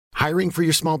Hiring for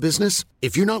your small business?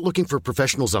 If you're not looking for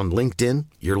professionals on LinkedIn,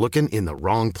 you're looking in the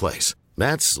wrong place.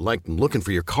 That's like looking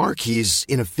for your car keys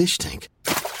in a fish tank.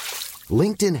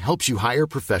 LinkedIn helps you hire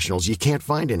professionals you can't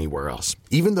find anywhere else,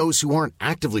 even those who aren't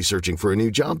actively searching for a new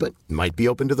job but might be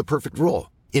open to the perfect role.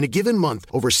 In a given month,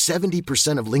 over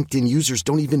 70% of LinkedIn users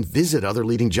don't even visit other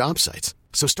leading job sites.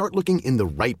 So start looking in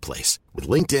the right place. With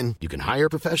LinkedIn, you can hire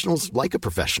professionals like a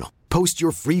professional. Post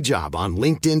your free job on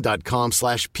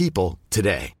linkedin.com/people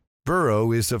today.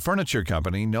 Burrow is a furniture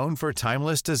company known for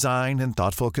timeless design and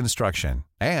thoughtful construction,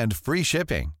 and free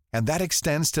shipping, and that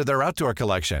extends to their outdoor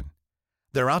collection.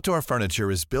 Their outdoor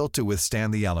furniture is built to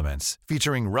withstand the elements,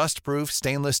 featuring rust-proof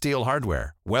stainless steel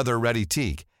hardware, weather-ready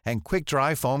teak, and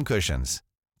quick-dry foam cushions.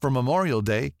 For Memorial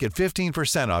Day, get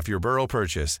 15% off your Burrow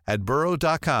purchase at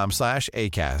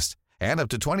burrow.com/acast, and up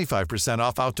to 25%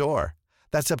 off outdoor.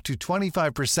 That's up to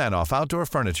 25% off outdoor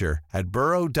furniture at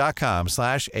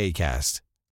burrow.com/acast.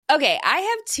 Okay, I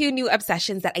have two new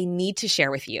obsessions that I need to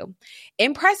share with you.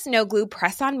 Impress No Glue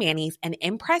Press-On Manis and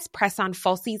Impress Press-On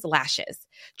Falsies Lashes.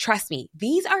 Trust me,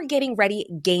 these are getting ready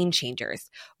game changers.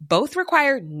 Both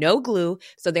require no glue,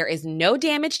 so there is no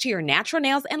damage to your natural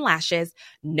nails and lashes,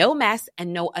 no mess,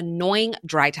 and no annoying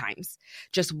dry times.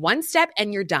 Just one step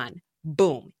and you're done.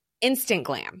 Boom. Instant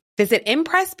glam. Visit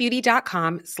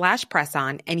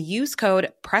impressbeauty.com/presson and use code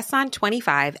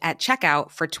PRESSON25 at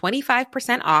checkout for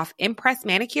 25% off Impress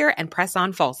Manicure and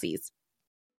Press-On Falsies.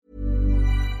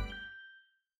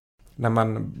 När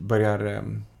man börjar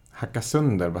hacka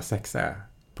sönder vad sex är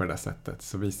på det där sättet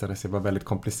så visar det sig vara väldigt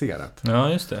komplicerat. Ja,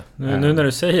 just det. Nu när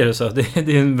du säger det så, det är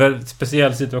en väldigt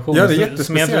speciell situation, ja, det är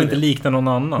som egentligen inte liknar någon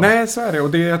annan. Nej, så är det.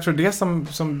 Och jag tror det som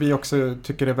vi också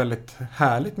tycker är väldigt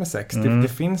härligt med sex. Det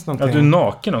finns någonting... Ja, du är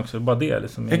naken också, bara det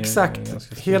liksom.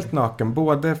 Exakt, helt naken.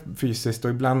 Både fysiskt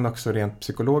och ibland också rent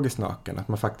psykologiskt naken. Att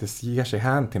man faktiskt ger sig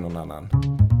hän till någon annan.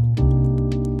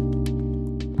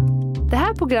 Det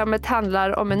här programmet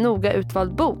handlar om en noga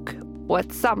utvald bok och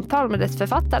ett samtal med dess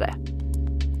författare.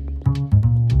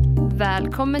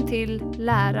 Välkommen till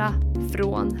Lära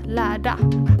från lärda.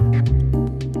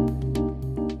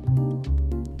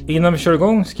 Innan vi kör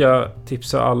igång ska jag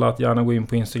tipsa alla att gärna gå in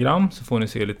på Instagram, så får ni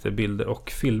se lite bilder och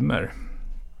filmer.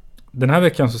 Den här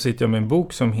veckan så sitter jag med en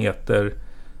bok som heter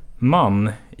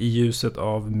Man i ljuset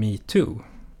av Me Too.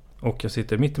 Och jag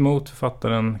sitter mitt emot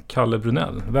författaren Kalle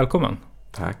Brunell. Välkommen.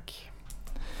 Tack.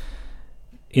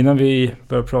 Innan vi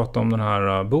börjar prata om den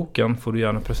här boken får du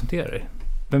gärna presentera dig.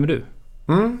 Vem är du?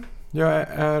 Jag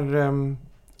är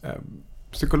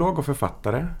psykolog och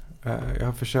författare. Jag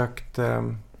har försökt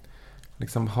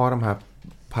liksom ha de här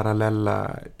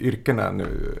parallella yrkena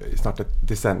nu i snart ett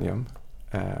decennium.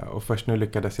 Och först nu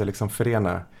lyckades jag liksom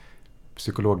förena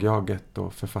psykologjaget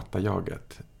och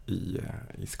författarjaget i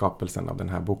skapelsen av den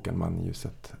här boken Man i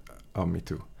ljuset av Me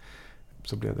Too.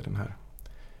 Så blev det den här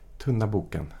tunna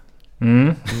boken.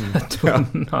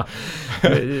 Tunna.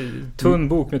 Tunn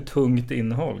bok med tungt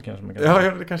innehåll kanske man kan säga.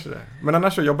 Ja, det kanske det. Men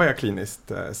annars så jobbar jag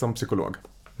kliniskt som psykolog.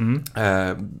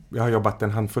 Jag har jobbat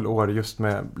en handfull år just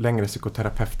med längre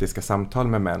psykoterapeutiska samtal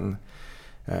med män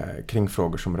kring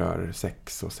frågor som rör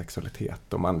sex och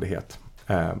sexualitet och manlighet.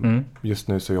 Just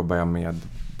nu så jobbar jag med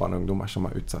barn och ungdomar som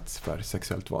har utsatts för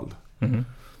sexuellt våld.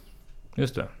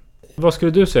 Just det. Vad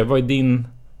skulle du säga? Vad är din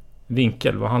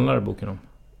vinkel? Vad handlar boken om?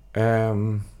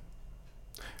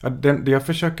 Jag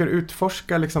försöker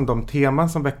utforska liksom de teman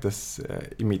som väcktes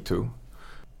i MeToo.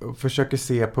 Och försöker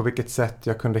se på vilket sätt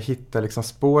jag kunde hitta liksom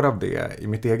spår av det i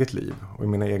mitt eget liv och i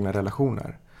mina egna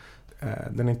relationer.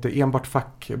 Den är inte enbart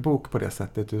fackbok på det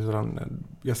sättet, utan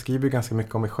jag skriver ganska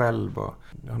mycket om mig själv. Och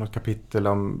jag har något kapitel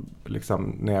om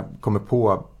liksom, när jag kommer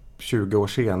på 20 år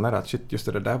senare att shit, just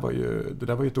det där var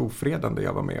ju ett ofredande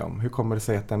jag var med om. Hur kommer det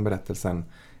sig att den berättelsen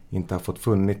inte har fått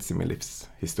funnits i min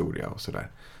livshistoria och sådär.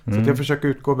 Så att jag försöker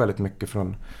utgå väldigt mycket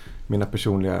från mina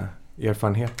personliga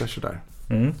erfarenheter sådär.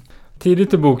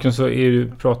 Tidigt i boken så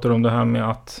pratar du om det här med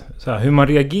att så här, hur man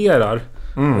reagerar.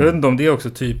 Jag vet inte om det är också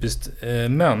typiskt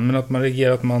män, men att man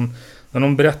reagerar att man, när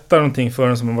någon berättar någonting för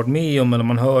en som man varit med om, eller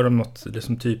man hör om något det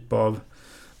som typ av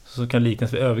som kan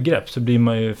liknas vid övergrepp, så blir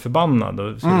man ju förbannad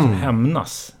och så liksom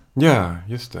hämnas. Ja,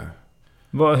 just det.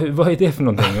 Vad är det för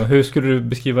någonting och hur skulle du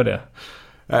beskriva det?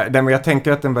 Jag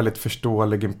tänker att det är en väldigt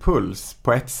förståelig impuls.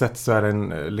 På ett sätt så är den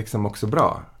liksom också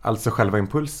bra. Alltså själva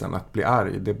impulsen, att bli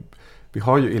arg. Vi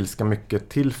har ju ilska mycket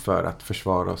till för att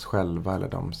försvara oss själva eller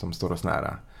de som står oss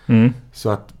nära.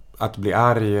 Så att bli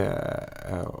arg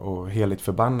och heligt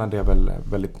förbannad är väl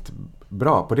väldigt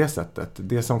bra på det sättet.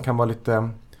 Det som kan vara lite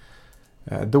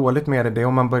dåligt med det är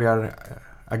om man börjar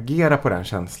agera på den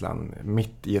känslan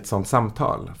mitt i ett sånt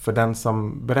samtal. För den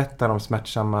som berättar om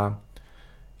smärtsamma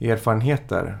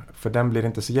erfarenheter. För den blir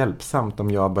inte så hjälpsamt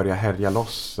om jag börjar härja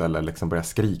loss eller liksom börjar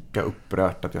skrika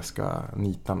upprört att jag ska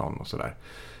nita någon och sådär.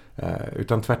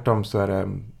 Utan tvärtom så är det,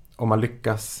 om man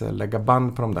lyckas lägga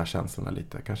band på de där känslorna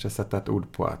lite, kanske sätta ett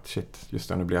ord på att shit, just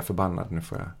det, nu blir jag förbannad, nu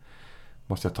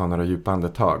måste jag ta några djupa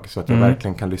andetag så att jag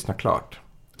verkligen kan lyssna klart.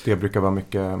 Det brukar vara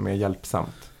mycket mer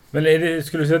hjälpsamt. Men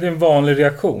skulle du säga att det är en vanlig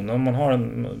reaktion om man har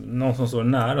någon som står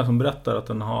nära som berättar att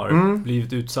den har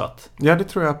blivit utsatt? Ja, det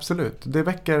tror jag absolut. Det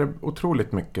väcker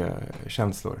otroligt mycket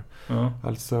känslor. Ja.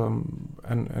 Alltså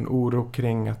en oro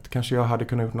kring att kanske jag hade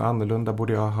kunnat gjort något annorlunda.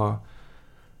 Borde jag har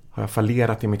jag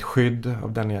fallerat i mitt skydd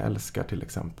av den jag älskar till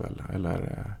exempel?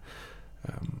 Eller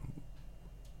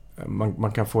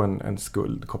man kan få en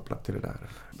skuld kopplat till det där.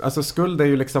 Alltså skuld är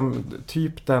ju liksom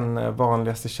typ den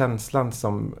vanligaste känslan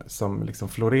som liksom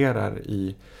florerar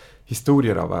i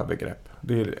historier av övergrepp.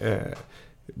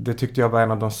 Det tyckte jag var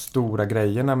en av de stora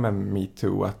grejerna med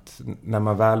MeToo, att när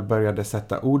man väl började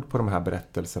sätta ord på de här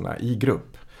berättelserna i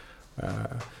grupp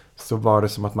så var det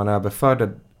som att man överförde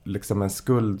liksom en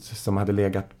skuld som hade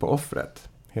legat på offret.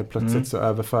 Helt plötsligt så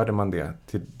överförde man det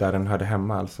till där den hörde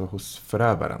hemma, alltså hos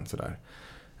förövaren sådär.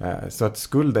 Så att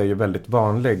skuld är ju väldigt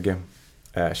vanlig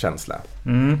känsla.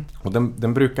 Och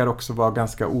den brukar också vara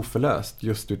ganska oförlöst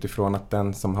just utifrån att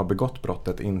den som har begått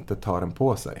brottet inte tar den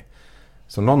på sig.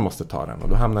 Så någon måste ta den och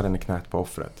då hamnar den i knät på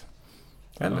offret.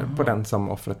 Eller på den som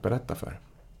offret berättar för.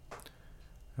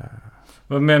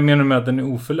 Vad menar du med att den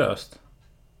är oförlöst?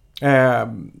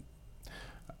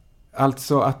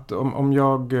 Alltså att om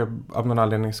jag av någon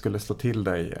anledning skulle slå till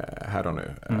dig här och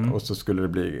nu och så skulle det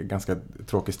bli ganska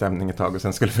tråkig stämning ett tag och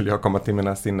sen skulle väl jag komma till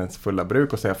mina sinnens fulla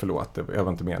bruk och säga förlåt, det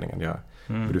var inte meningen, jag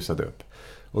brusade upp.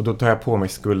 Och då tar jag på mig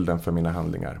skulden för mina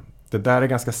handlingar. Det där är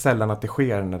ganska sällan att det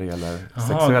sker när det gäller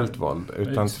sexuellt våld.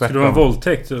 Utan så det var en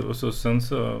våldtäkt och så sen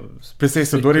så...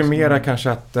 Precis, och då är det mera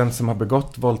kanske att den som har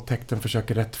begått våldtäkten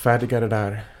försöker rättfärdiga det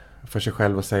där för sig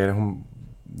själv och säger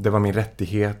det var min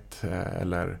rättighet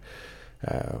eller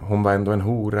hon var ändå en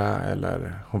hora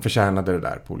eller hon förtjänade det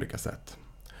där på olika sätt.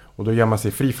 Och då gör man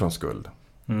sig fri från skuld.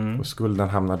 Och skulden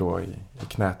hamnar då i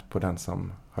knät på den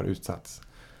som har utsatts.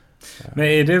 Men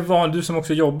är det du som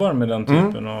också jobbar med den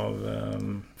typen av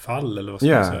fall eller vad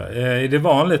ska man säga? Är det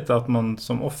vanligt att man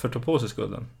som offer tar på sig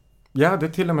skulden? Ja, det är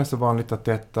till och med så vanligt att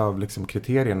det är ett av liksom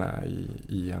kriterierna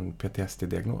i en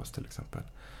PTSD-diagnos till exempel.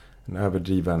 En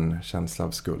överdriven känsla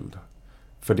av skuld.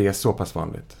 För det är så pass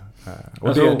vanligt. Och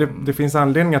alltså, det finns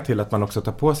anledningar till att man också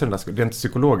tar på sig den där skulden. Det är inte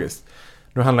psykologiskt.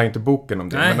 Nu handlar inte boken om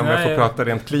det. Men om jag får prata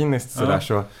rent kliniskt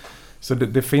sådär så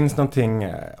det finns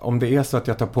någonting, om det är så att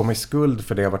jag tar på mig skuld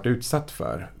för det jag varit utsatt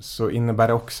för, så innebär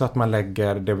det också att man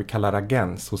lägger det vi kallar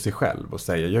agens hos sig själv och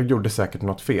säger, jag gjorde säkert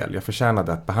något fel, jag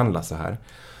förtjänade att behandla så här.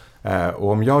 Och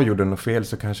om jag gjorde något fel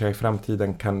så kanske jag i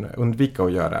framtiden kan undvika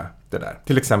att göra det där.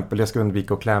 Till exempel, jag ska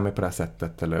undvika att klä mig på det här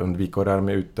sättet eller undvika att röra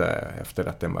mig ute efter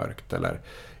att det är mörkt. Eller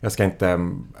jag ska inte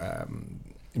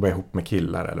vara ihop med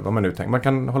killar eller vad man nu tänker. Man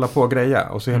kan hålla på och greja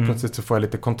och så helt plötsligt så får jag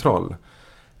lite kontroll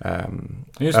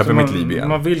över mitt liv igen.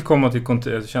 Man vill komma till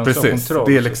känsla av kontroll.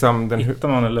 Det är liksom hittar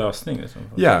man en lösning. Liksom.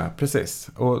 Ja, precis.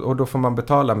 Och då får man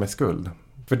betala med skuld.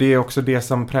 För det är också det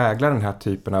som präglar den här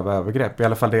typen av övergrepp. I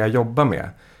alla fall det jag jobbar med.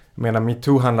 Jag menar,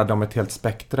 MeToo handlade om ett helt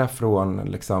spektra från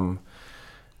liksom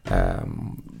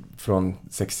från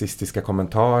sexistiska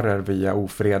kommentarer via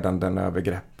ofredande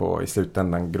övergrepp och i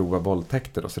slutändan grova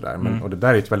våldtäkter och sådär. Och det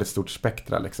där är ett väldigt stort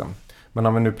spektra liksom. Men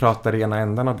om vi nu pratar i ena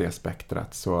ändan av det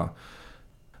spektrat, så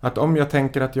att om jag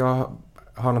tänker att jag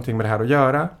har någonting med det här att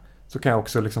göra, så kan jag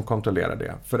också liksom kontrollera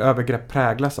det. För övergrepp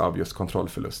präglas av just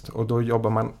kontrollförlust. Och då jobbar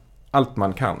man allt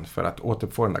man kan för att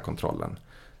återfå den där kontrollen.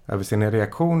 Över sina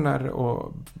reaktioner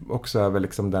och också över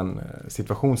liksom den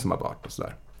situation som har varit och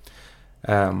sådär.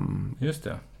 Just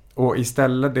det. Och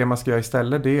istället, det man ska göra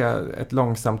istället, det är ett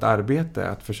långsamt arbete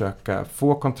att försöka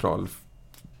få kontroll.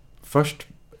 Först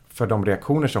för de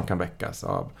reaktioner som kan väckas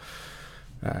av,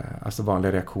 alltså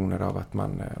vanliga reaktioner av att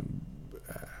man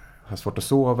har svårt att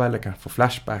sova eller kan få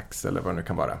flashbacks eller vad det nu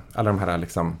kan vara. Alla de här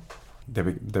liksom,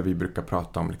 det vi brukar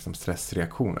prata om liksom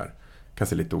stressreaktioner. Kan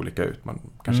se lite olika ut. Man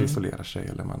kanske isolerar sig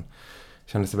eller man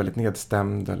känner sig väldigt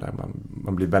nedstämd eller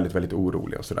man blir väldigt, väldigt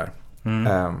orolig och sådär.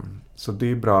 Så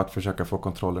det är bra att försöka få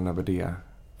kontrollen över det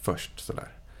först sådär.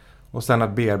 Och sen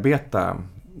att bearbeta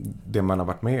det man har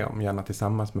varit med om, gärna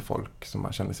tillsammans med folk som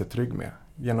man känner sig trygg med.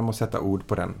 Genom att sätta ord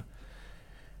på den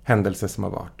händelse som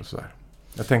har varit och sådär.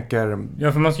 Jag tänker...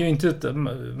 Ja, för man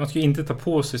ska ju inte ta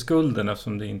på sig skulden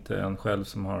eftersom det inte är en själv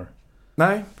som har...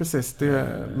 Nej, precis.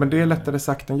 Men det är lättare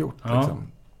sagt än gjort. Ja. Liksom.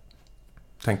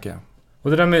 Tänker jag.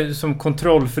 Och det där med som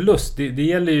kontrollförlust, det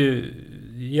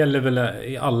gäller väl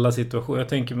i alla situationer. Jag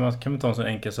tänker man kan ta en sån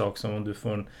enkel sak som om du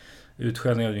får en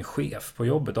utskällning av din chef på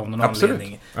jobbet av någon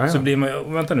anledning. Ja. Så blir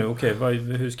man, vänta nu,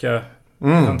 hur ska jag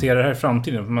hantera det här i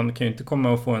framtiden? För man kan ju inte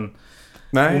komma och få en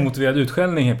omotiverad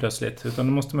utskällning helt plötsligt. Utan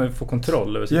då måste man ju få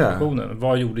kontroll över situationen. Yeah.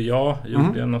 Vad gjorde jag?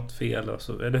 Gjorde jag något fel?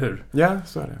 Alltså, eller hur? Ja,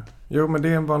 så är det. Jo, men det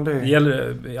är en vanlig... Det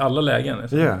gäller i alla lägen.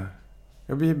 Alltså. Ja,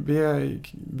 vi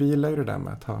gillar ju det där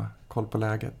med att ha koll på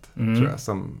läget, tror jag,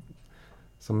 som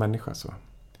människa så.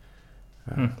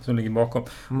 Som ligger bakom.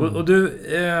 Och du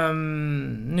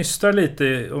nystar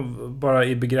lite bara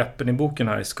i begreppen i boken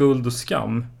här, skuld och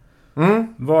skam.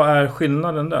 Vad är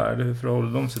skillnaden där? Hur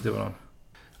förhåller de sig till varandra?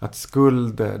 Att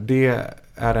skuld, det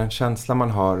är en känsla man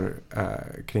har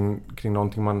kring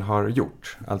någonting man har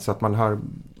gjort. Alltså att man har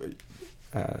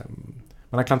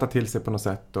klantat till sig på något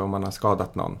sätt och man har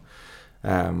skadat någon.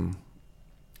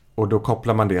 Och då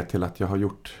kopplar man det till att jag har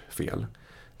gjort fel.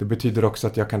 Det betyder också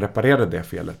att jag kan reparera det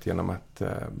felet genom att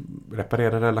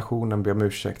reparera relationen, be om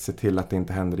ursäkt, se till att det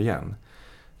inte händer igen.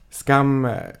 Skam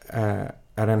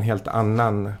är en helt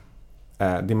annan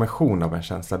dimension av en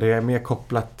känsla. Det är mer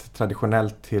kopplat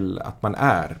traditionellt till att man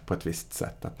är på ett visst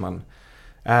sätt. Att man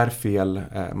är fel,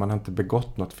 man har inte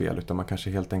begått något fel utan man kanske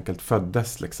helt enkelt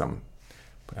föddes liksom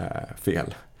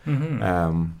fel.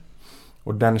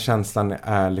 Och den känslan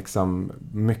är liksom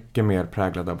mycket mer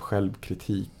präglad av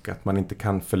självkritik. Att man inte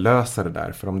kan förlösa det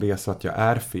där. För om det är så att jag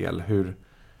är fel,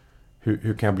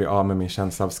 hur kan jag bli av med min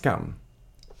känsla av skam?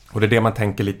 Och det är det man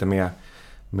tänker lite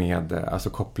med alltså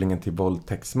kopplingen till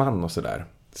våldtäktsman och sådär.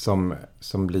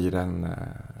 Som blir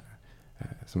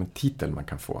som en titel man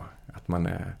kan få. Att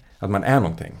man är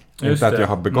någonting. Inte att jag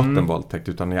har begått en våldtäkt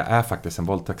utan jag är faktiskt en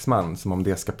våldtäktsman. Som om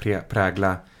det ska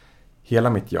prägla hela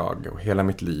mitt jag och hela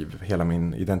mitt liv, hela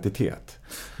min identitet.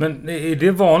 Men är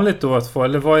det vanligt då att få,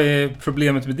 eller vad är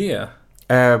problemet med det?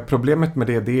 Problemet med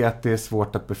det är att det är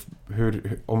svårt att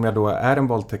om jag då är en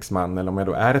våldtäktsman eller om jag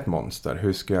då är ett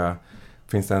monster,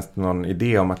 finns det ens någon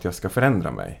idé om att jag ska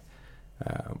förändra mig?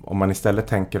 Om man istället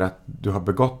tänker att du har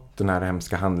begått den här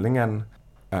hemska handlingen,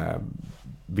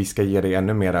 vi ska ge dig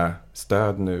ännu mera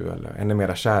stöd nu eller ännu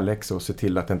mera kärlek så se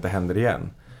till att det inte händer igen.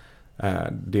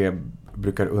 Det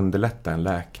brukar underlätta en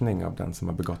läkning av den som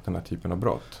har begått den här typen av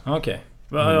brott. Okej.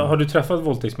 Har du träffat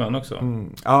våldtäktsmän också?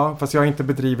 Ja, fast jag har inte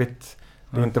bedrivit...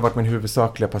 Det har inte varit min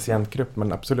huvudsakliga patientgrupp,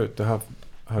 men absolut, det har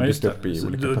dykt upp i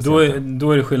olika patienter.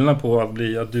 Då är det skillnad på att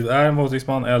bli att du är en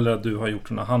våldtäktsman eller att du har gjort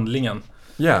den här handlingen.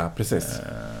 Ja, precis.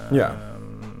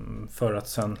 För att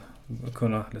sen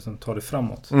kunna liksom ta det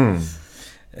framåt.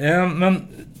 Men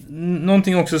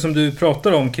någonting också som du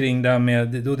pratar om kring det här med,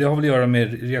 det har väl att göra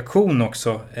med reaktion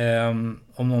också,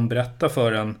 om någon berättar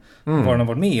för en vad den har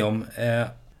varit med om,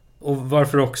 och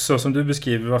varför också, som du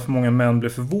beskriver, varför många män blev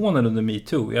förvånade under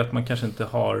MeToo är att man kanske inte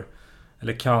har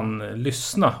eller kan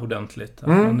lyssna ordentligt, att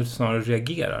man snarare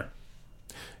reagerar.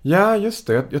 Ja, just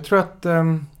det. Jag tror att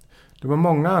det var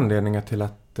många anledningar till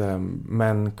att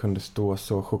män kunde stå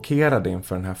så chockerade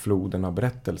inför den här floden av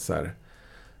berättelser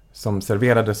som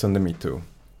serverades under MeToo.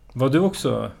 Var du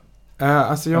också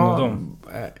alltså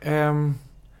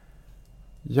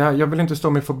jag vill inte stå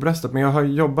mig för bröstet, men jag har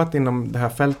jobbat inom det här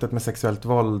fältet med sexuellt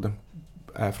våld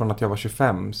från att jag var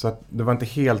 25. Så att det var inte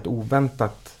helt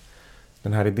oväntat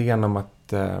den här idén om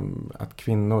att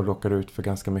kvinnor råkar ut för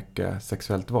ganska mycket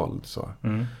sexuellt våld. Så.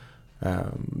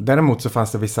 Däremot så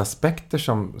fanns det vissa aspekter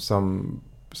som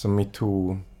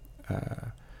MeToo...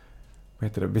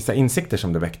 vissa insikter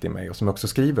som det väckte i mig och som jag också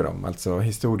skriver om. Alltså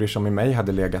historier som i mig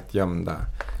hade legat gömda.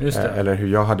 Eller hur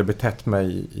jag hade betett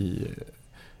mig i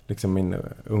liksom min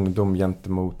ungdom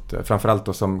gentemot, framförallt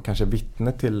då som kanske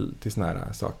vittne till såna här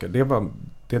saker.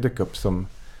 Det dök upp som,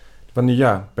 det var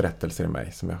nya berättelser i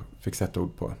mig som jag fick sätta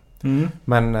ord på.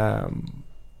 Men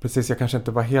precis, jag kanske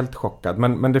inte var helt chockad.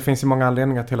 Men det finns ju många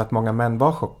anledningar till att många män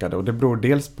var chockade, och det beror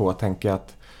dels på, tänker jag,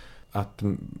 att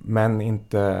män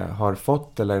inte har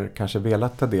fått eller kanske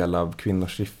velat ta del av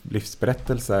kvinnors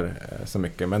livsberättelser så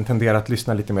mycket, men tenderar att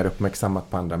lyssna lite mer uppmärksammat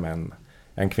på andra män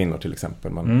än kvinnor till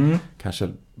exempel. Man kanske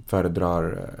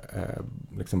föredrar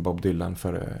liksom Bob Dylan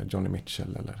för Johnny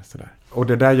Mitchell eller sådär. Och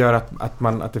det där gör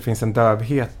att det finns en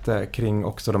dövhet kring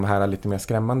också de här lite mer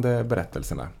skrämmande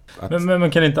berättelserna.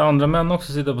 Men kan inte andra män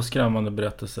också sitta på skrämmande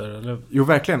berättelser? Eller? Jo,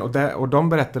 verkligen. Och de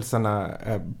berättelserna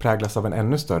präglas av en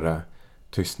ännu större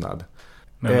tystnad.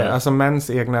 Alltså mäns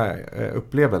egna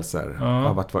upplevelser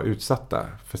av att vara utsatta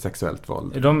för sexuellt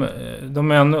våld.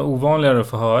 De är ännu ovanligare att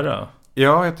få höra.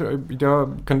 Ja,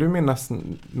 kan du minnas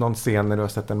någon scen när du har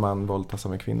sett en man våldtas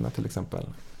av en kvinna till exempel?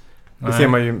 Nej. Det ser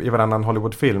man ju i varannan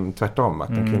Hollywoodfilm tvärtom, att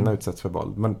en kvinna utsätts för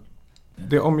våld. Men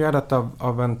Det är omgärdat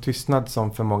av en tystnad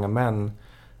som för många män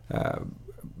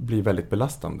blir väldigt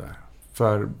belastande.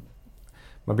 För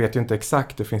man vet ju inte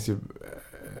exakt, det finns ju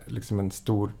liksom en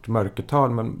stort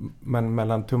mörkertal, men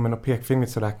mellan tummen och pekfingret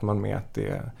så räknar man med att det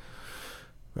är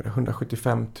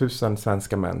 175 000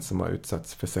 svenska män som har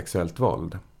utsatts för sexuellt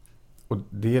våld. Och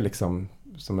det är liksom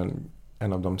som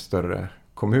en av de större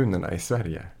kommunerna i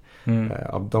Sverige.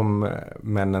 Av de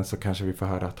männen så kanske vi får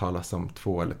höra talas om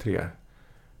 2 eller 3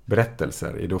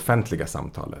 berättelser i det offentliga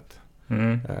samtalet.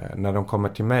 När de kommer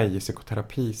till mig i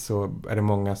psykoterapi så är det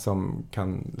många som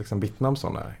kan liksom vittna om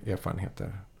sådana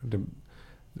erfarenheter. Det är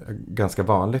ganska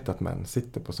vanligt att män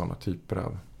sitter på sådana typer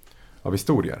av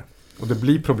historier. Och det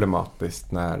blir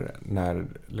problematiskt när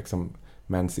liksom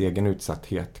mäns egen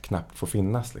utsatthet knappt får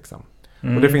finnas. Liksom.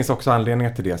 Och det finns också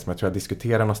anledningar till det som jag tror jag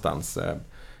diskuterar någonstans.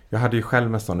 Jag hade ju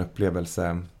själv en sån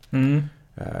upplevelse.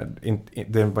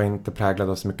 Det var inte präglad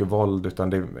av så mycket våld,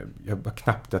 utan jag var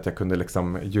knappt att jag kunde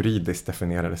liksom juridiskt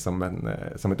definiera det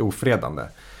som ett ofredande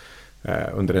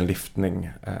under en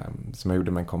liftning som jag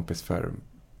gjorde med en kompis för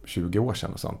 20 år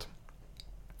sedan och sånt.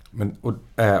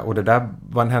 Och det där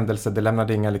var en händelse, det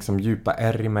lämnade inga liksom djupa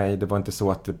ärr i mig. Det var inte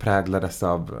så att det präglades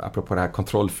av, apropå det här,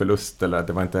 kontrollförlust, eller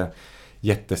det var inte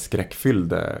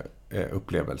jätteskräckfyllda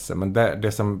upplevelser. Men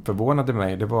det som förvånade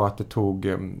mig, det var att det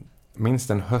tog minst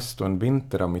en höst och en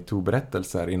vinter av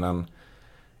MeToo-berättelser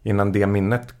innan det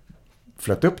minnet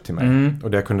flöt upp till mig.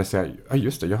 Och där jag kunde säga, ja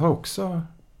just det, jag har också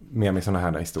med mig såna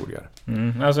här historier.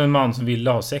 Alltså en man som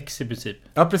ville ha sex i princip.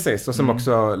 Ja, precis. Och som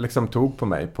också liksom tog på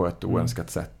mig på ett oönskat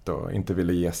sätt och inte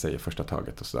ville ge sig i första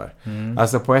taget och sådär.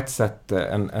 Alltså på ett sätt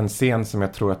en scen som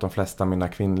jag tror att de flesta av mina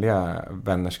kvinnliga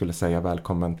vänner skulle säga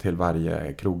välkommen till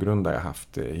varje krogrunda jag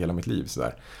haft i hela mitt liv.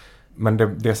 Sådär.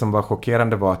 Men det som var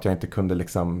chockerande var att jag inte kunde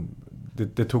liksom...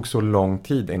 Det tog så lång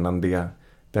tid innan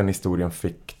den historien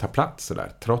fick ta plats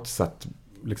sådär. Trots att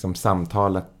liksom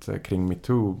samtalet kring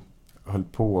MeToo höll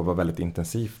på och var väldigt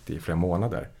intensivt i flera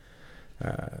månader.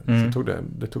 Så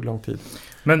det tog lång tid.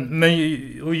 Men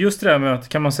och just det där med att,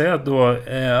 kan man säga då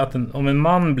att om en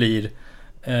man blir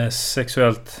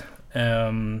sexuellt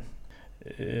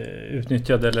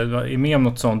utnyttjad eller är med om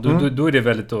något sånt, då är det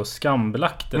väldigt då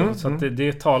skambelagt. Så att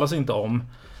det talas inte om.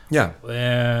 Ja.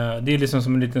 Det är liksom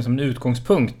som en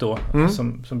utgångspunkt då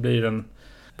som blir en...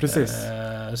 Precis.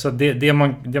 Så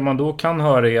det man då kan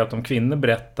höra är att om kvinnor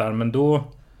berättar, men då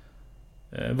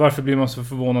varför blir man så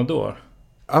förvånad då?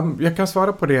 Jag kan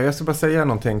svara på det. Jag ska bara säga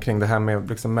någonting kring det här med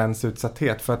liksom mäns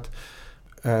utsatthet. För att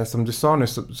som du sa nu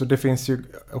så det finns ju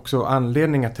också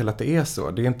anledningar till att det är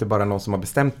så. Det är inte bara någon som har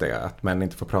bestämt det att män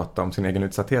inte får prata om sin egen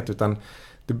utsatthet, utan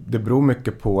det beror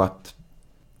mycket på att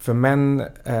för män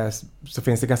så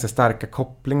finns det ganska starka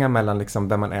kopplingar mellan liksom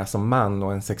vem man är som man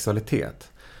och en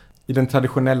sexualitet. I den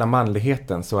traditionella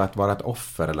manligheten så att vara ett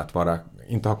offer eller att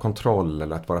inte ha kontroll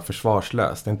eller att vara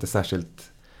försvarslös, det är inte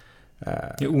särskilt...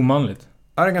 Det är omanligt.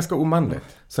 Ja, det är ganska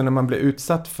omanligt. Så när man blir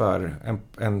utsatt för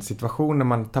en situation där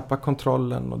man tappar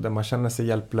kontrollen och där man känner sig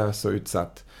hjälplös och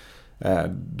utsatt,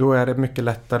 då är det mycket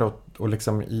lättare att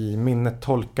liksom i minnet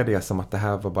tolka det som att det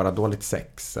här var bara dåligt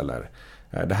sex, eller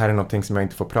det här är någonting som jag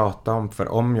inte får prata om,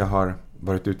 för om jag har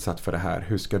varit utsatt för det här,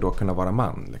 hur ska jag då kunna vara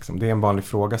man? Liksom. Det är en vanlig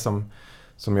fråga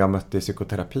som jag mötte i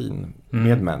psykoterapin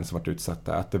med män som varit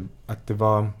utsatta. Att det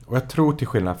var, och jag tror till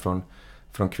skillnad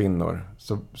från kvinnor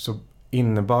så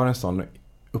innebar en sån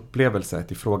upplevelse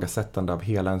ett ifrågasättande av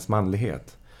hela ens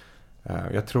manlighet.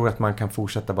 Jag tror att man kan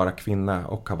fortsätta vara kvinna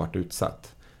och ha varit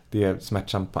utsatt. Det är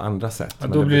smärtsamt på andra sätt. Ja,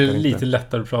 då blir det lite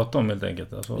lättare att prata om helt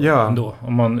enkelt. Alltså, ja. Ändå,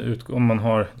 om man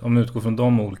utgår från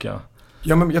de olika...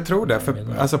 Ja, men jag tror det.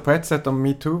 För, alltså, på ett sätt, om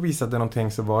MeToo visade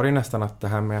någonting så var det nästan att det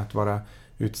här med att vara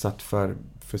utsatt för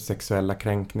sexuella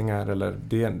kränkningar, eller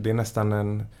det är nästan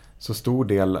en så stor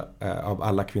del av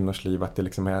alla kvinnors liv att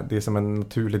det är som en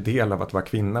naturlig del av att vara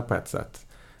kvinna på ett sätt.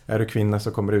 Är du kvinna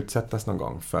så kommer du utsättas någon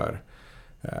gång för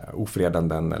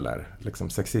ofredanden eller liksom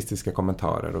sexistiska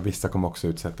kommentarer, och vissa kommer också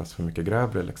utsättas för mycket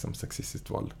grövre liksom sexistiskt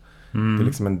våld. Det är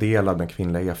liksom en del av den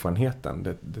kvinnliga erfarenheten. Det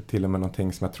är till och med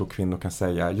någonting som jag tror kvinnor kan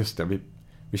säga, just det,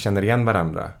 vi känner igen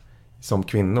varandra som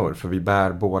kvinnor för vi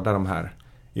bär båda de här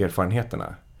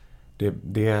erfarenheterna.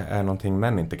 Det är någonting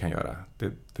män inte kan göra.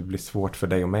 Det blir svårt för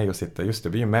dig och mig att sitta, just det,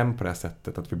 vi är män på det här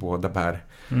sättet att vi båda bär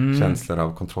känslor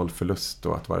av kontrollförlust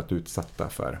och att vara utsatta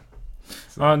för.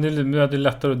 Så. Ja, det är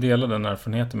lättare att dela den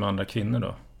erfarenheten med andra kvinnor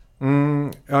då.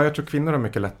 Ja, jag tror kvinnor har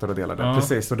mycket lättare att dela det. Ja.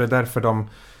 Precis, och det är därför de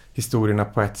historierna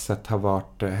på ett sätt har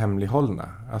varit hemlighållna.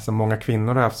 Alltså många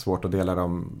kvinnor har haft svårt att dela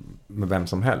dem med vem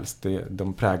som helst.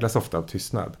 De präglas ofta av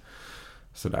tystnad.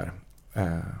 Sådär.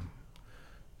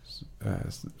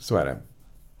 Så är det.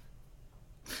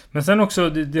 Men sen också,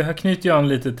 det här knyter ju an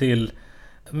lite till,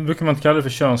 brukar man inte kalla det för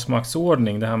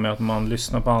könsmaktsordning, det här med att man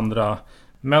lyssnar på andra.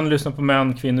 Män lyssnar på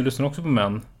män, kvinnor lyssnar också på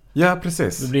män. Ja,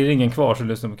 precis. Det blir ingen kvar som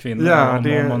lyssnar på kvinnor, ja,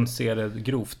 om man ser det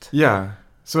grovt. Ja,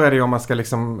 så är det ju om man ska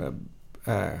liksom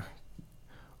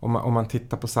om man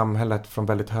tittar på samhället från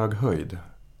väldigt hög höjd.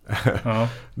 Ja.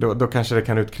 då kanske det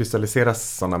kan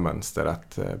utkristalliseras sådana mönster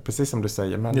att, precis som du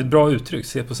säger. Men... Det är ett bra uttryck,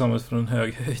 se på samhället från en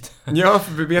hög höjd. Ja,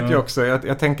 för vi vet ju också,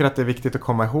 jag tänker att det är viktigt att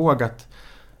komma ihåg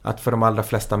att för de allra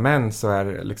flesta män så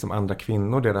är liksom andra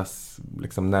kvinnor deras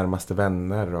liksom närmaste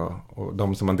vänner och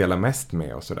de som man delar mest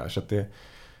med och sådär. Så att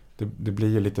det blir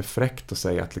ju lite fräckt att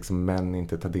säga att liksom män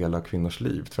inte tar del av kvinnors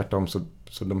liv. Tvärtom så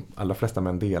de allra flesta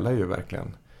män delar ju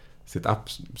verkligen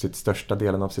sitt största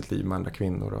delen av sitt liv med andra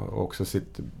kvinnor och också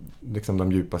liksom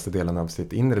de djupaste delarna av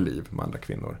sitt inre liv med andra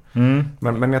kvinnor.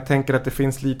 Men jag tänker att det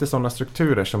finns lite sådana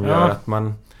strukturer som gör att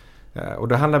man, och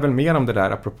det handlar väl mer om det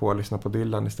där apropå att lyssna på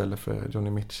Dylan istället för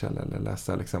Joni Mitchell eller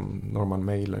läsa liksom Norman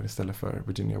Mailer istället för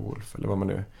Virginia Woolf eller vad man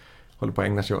nu håller på att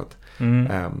ägna sig åt.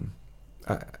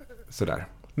 Sådär.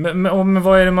 Men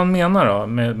vad är det man menar då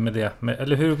med det?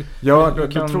 Eller hur? Ja,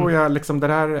 då tror jag liksom det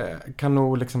där kan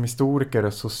nog liksom historiker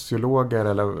och sociologer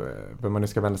eller vad man nu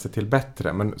ska vända sig till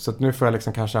bättre. Men så att nu får jag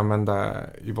liksom kanske använda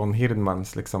Yvonne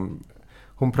Hirdmans liksom,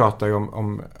 hon pratar ju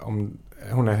om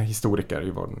hon är historiker,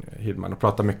 Yvonne Hirdman, och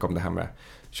pratar mycket om det här med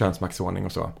könsmaktsordning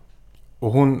och så.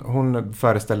 Och hon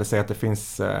föreställer sig att det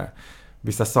finns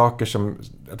vissa saker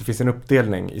att det finns en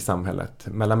uppdelning i samhället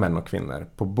mellan män och kvinnor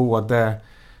på både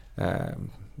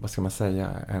vad ska man säga,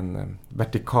 en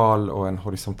vertikal och en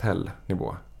horisontell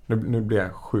nivå. Nu blir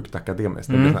jag sjukt akademisk.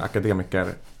 Det blir en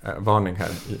akademikervarning här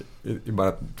i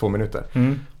bara 2 minuter.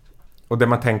 Och där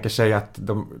man tänker sig att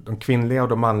de kvinnliga och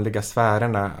de manliga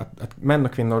sfärerna, att män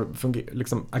och kvinnor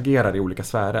liksom agerar i olika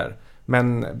sfärer.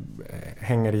 Män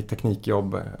hänger i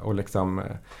teknikjobb och liksom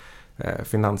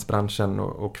finansbranschen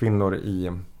och kvinnor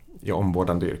i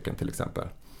omvårdande yrken till exempel.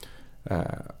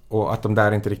 Och att de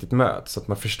där inte riktigt möts, så att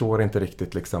man förstår inte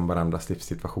riktigt liksom varandras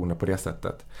livssituationer på det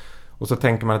sättet. Och så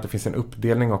tänker man att det finns en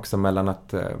uppdelning också mellan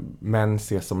att män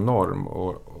ses som norm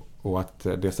och att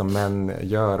det som män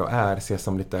gör och är ses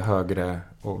som lite högre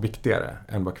och viktigare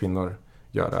än vad kvinnor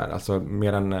gör och är. Alltså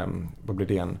mer än, vad blir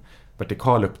det, en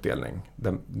vertikal uppdelning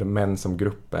där män som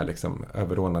grupp är liksom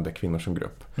överordnade kvinnor som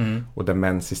grupp. Och där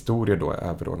mäns historier då är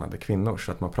överordnade kvinnor,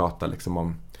 så att man pratar liksom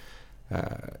om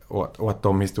och att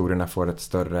de historierna får ett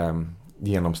större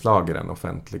genomslag i den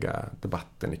offentliga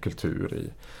debatten, i kultur,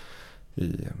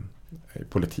 i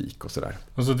politik och sådär.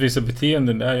 Och så att vissa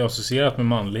beteenden är ju associerat med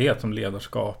manlighet som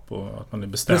ledarskap och att man är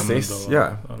bestämd. Precis,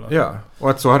 ja. Och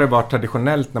att så har det varit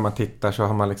traditionellt när man tittar, så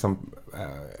har man liksom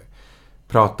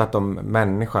pratat om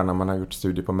människan när man har gjort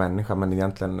studier på människan, men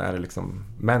egentligen är det liksom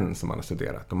män som man har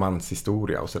studerat och mans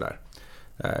historia och sådär.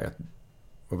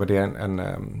 Och var det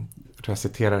jag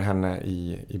citerar henne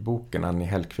i boken, Annie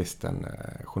Hellqvist, en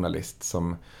journalist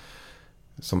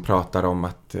som pratar om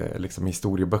att liksom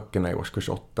historieböckerna i årskurs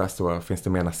 8 så finns det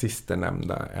mer nazister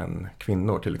nämnda än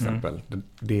kvinnor till exempel.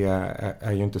 Det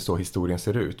är ju inte så historien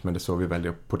ser ut, men det är så vi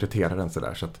väljer att porträttera den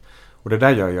sådär. Och det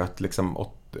där gör ju att liksom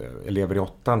elever i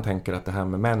 8 tänker att det här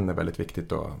med män är väldigt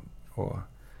viktigt och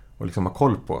liksom ha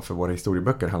koll på, för våra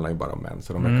historieböcker handlar ju bara om män,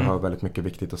 så de verkar ha väldigt mycket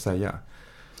viktigt att säga.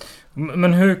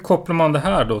 Men hur kopplar man det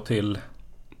här då till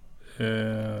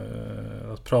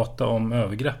att prata om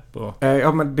övergrepp?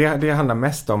 Ja, men det handlar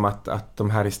mest om att de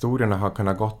här historierna har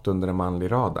kunnat gått under en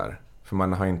manlig radar. För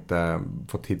man har inte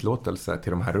fått tillåtelse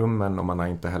till de här rummen och man har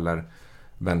inte heller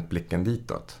vänt blicken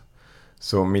ditåt.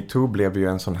 Så MeToo blev ju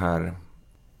en sån här...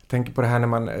 Jag tänker på det här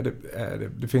när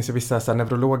det finns ju vissa så här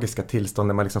neurologiska tillstånd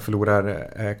där man liksom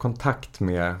förlorar kontakt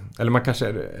med... Eller man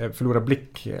kanske förlorar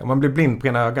blick... Om man blir blind på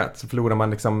ena ögat så förlorar man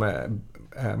liksom...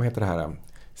 vad heter det här?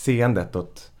 Seendet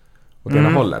åt ena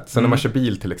hållet. Så när man kör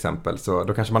bil till exempel, så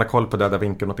då kanske man har koll på döda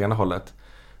vinkeln åt ena hållet.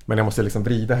 Men jag måste liksom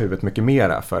vrida huvudet mycket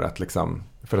mera för att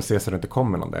se så att det inte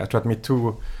kommer någon där. Jag tror att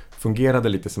MeToo fungerade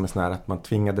lite som en sån här att man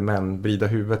tvingade män vrida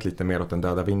huvudet lite mer åt den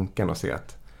döda vinkeln och se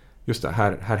att just det,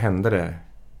 här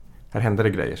händer det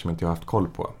grejer som inte jag har haft koll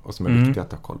på och som är viktiga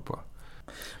att ha koll på.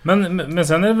 Men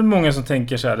sen är det väl många som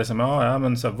tänker så här liksom,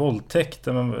 men så här, våldtäkt,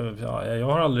 jag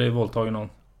har aldrig våldtagit någon.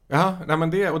 Ja, nej, men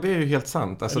det är ju helt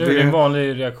sant. Alltså, det är en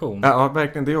vanlig reaktion. Ja,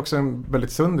 verkligen. Det är också en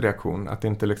väldigt sund reaktion att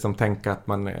inte liksom tänka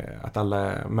att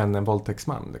alla män är en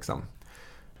våldtäktsman. Liksom.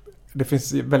 Det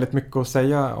finns väldigt mycket att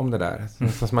säga om det där.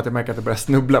 Som att jag märker att jag börjar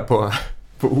snubbla på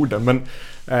orden. Men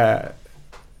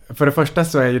För det första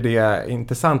så är ju det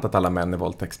inte sant att alla män är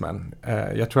våldtäktsmän.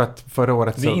 Jag tror att förra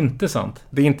året så... Det är inte sant.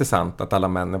 Det är inte sant att alla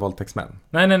män är våldtäktsmän.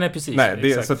 Nej, precis.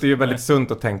 Nej, så det är ju väldigt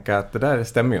sunt att tänka att det där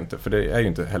stämmer ju inte. För det är ju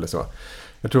inte heller så.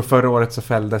 Jag tror förra året så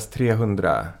fälldes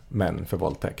 300 män för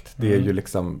våldtäkt. Det är ju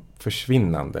liksom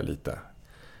försvinnande lite.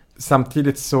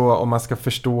 Samtidigt så om man ska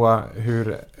förstå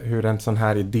hur en sån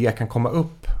här idé kan komma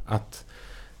upp. Att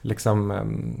liksom...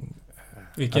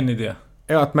 Vilken idé?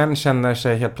 Ja, att män känner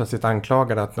sig helt plötsligt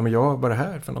anklagade att jag var det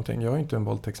här för någonting. Jag är inte en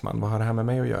våldtäktsman. Vad har det här med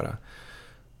mig att göra?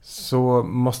 Så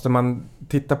måste man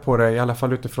titta på det i alla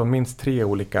fall utifrån minst 3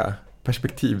 olika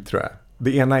perspektiv tror jag.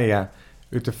 Det ena är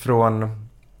utifrån, om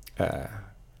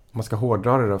man ska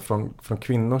hårdra det då, från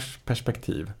kvinnors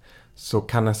perspektiv. Så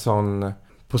kan en sån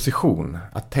position,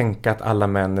 att tänka att alla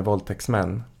män är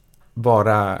våldtäktsmän,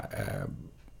 vara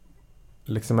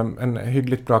liksom en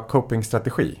hyggligt bra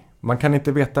copingstrategi. Man kan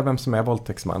inte veta vem som är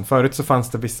våldtäktsman. Förut så fanns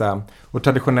det vissa, och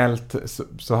traditionellt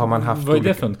så har man haft... Vad är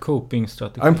det för en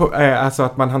copingstrategi? Alltså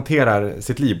att man hanterar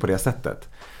sitt liv på det sättet.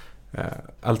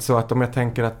 Alltså att om jag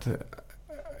tänker att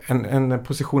en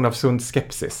position av sund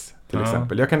skepsis till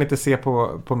exempel. Jag kan inte se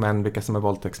på män vilka som är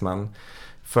våldtäktsman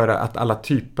för att alla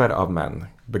typer av män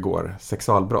begår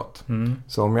sexualbrott.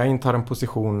 Så om jag intar en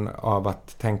position av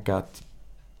att tänka att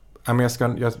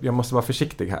jag måste vara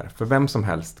försiktig här. För vem som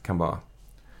helst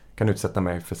kan utsätta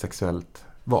mig för sexuellt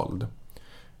våld.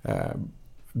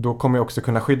 Då kommer jag också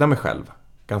kunna skydda mig själv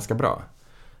ganska bra.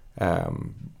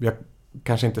 Jag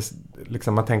kanske inte,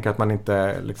 liksom, man tänker att man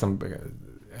inte liksom,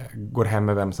 går hem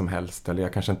med vem som helst. Eller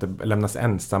jag kanske inte lämnas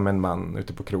ensam med en man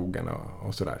ute på krogen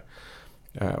och sådär.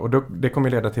 Och det kommer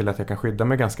leda till att jag kan skydda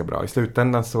mig ganska bra. I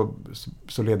slutändan så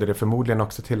leder det förmodligen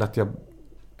också till att jag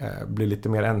blir lite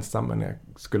mer ensam än jag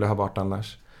skulle ha varit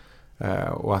annars.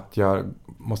 Och att jag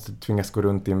måste tvingas gå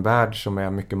runt i en värld som är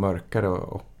mycket mörkare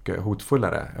och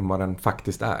hotfullare än vad den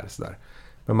faktiskt är. Sådär.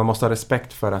 Men man måste ha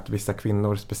respekt för att vissa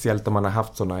kvinnor, speciellt om man har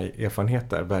haft sådana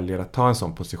erfarenheter, väljer att ta en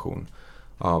sån position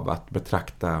av att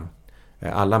betrakta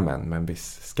alla män med en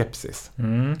viss skepsis.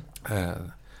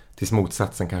 Tills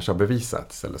motsatsen kanske har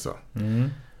bevisats eller så.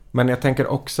 Men jag tänker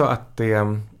också att det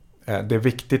är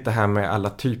viktigt det här med alla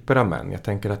typer av män. Jag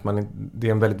tänker att det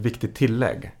är en väldigt viktig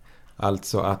tillägg.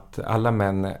 Alltså att alla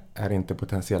män är inte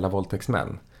potentiella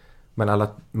våldtäktsmän.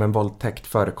 Men våldtäkt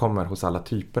förekommer hos alla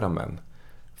typer av män.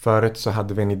 Förut så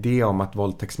hade vi en idé om att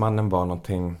våldtäktsmannen var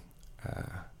någonting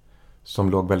som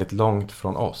låg väldigt långt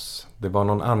från oss. Det var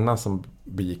någon annan som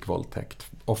begick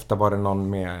våldtäkt. Ofta var det någon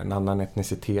med en annan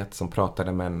etnicitet som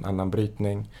pratade med en annan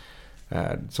brytning.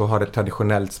 Så har det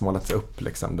traditionellt smålats upp,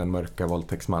 liksom, den mörka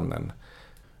våldtäktsmannen.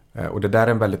 Och det där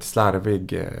är en väldigt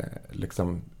slarvig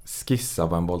liksom, skiss av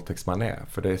vad en våldtäktsman är.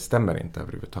 För det stämmer inte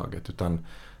överhuvudtaget. Utan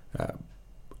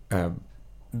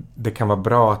det kan vara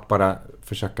bra att bara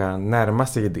försöka närma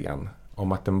sig idén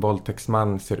om att en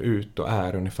våldtäktsman ser ut och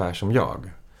är ungefär som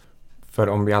jag. För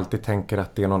om vi alltid tänker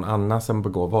att det är någon annan som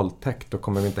begår våldtäkt, då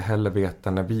kommer vi inte heller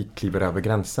veta när vi kliver över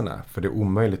gränserna. För det är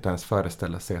omöjligt att ens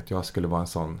föreställa sig att jag skulle vara en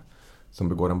sån som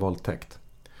begår en våldtäkt.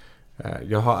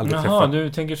 Jag har aldrig träffat... du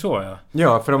tänker så, ja.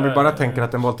 Ja, för om vi bara tänker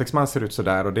att en våldtäktsman ser ut så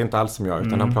där, och det är inte alls som jag,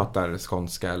 utan han pratar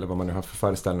skånska eller vad man nu har för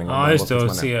föreställningar. Ja, just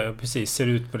det, och precis, ser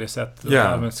ut på det sättet.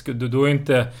 Yeah. Då är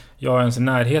inte jag ens i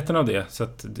närheten av det, så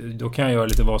att då kan jag göra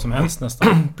lite vad som helst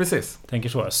nästan. Precis. Tänker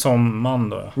så, som man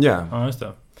då. Ja, just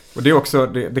det. Och det är också,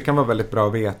 det kan vara väldigt bra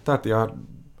att veta att jag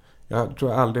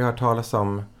tror jag aldrig har hört talas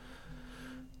om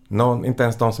någon, inte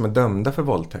ens de som är dömda för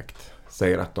våldtäkt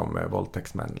säger att de är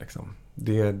våldtäktsmän liksom.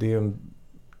 Det är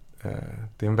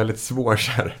en väldigt svår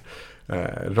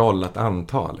roll att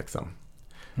anta liksom.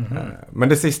 Men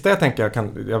det sista jag tänker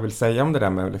jag vill säga om det där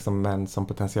med liksom män som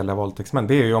potentiella våldtäktsmän,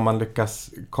 det är ju om man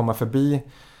lyckas komma förbi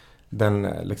den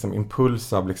liksom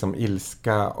impuls av liksom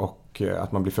ilska och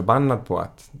att man blir förbannad på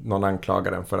att någon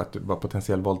anklagar en för att vara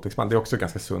potentiell våldtäktsman. Det är också en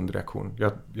ganska sund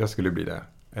reaktion. Jag skulle bli det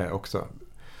också.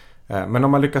 Men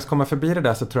om man lyckas komma förbi det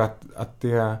där, så tror jag att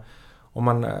det, om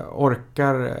man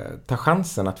orkar ta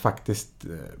chansen att faktiskt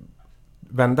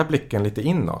vända blicken lite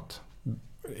inåt.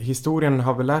 Historien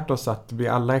har väl lärt oss att vi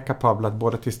alla är kapabla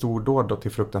både till stordåd och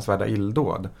till fruktansvärda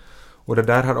illdåd. Och det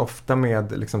där har ofta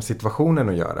med liksom situationen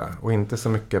att göra, och inte så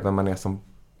mycket vem man är som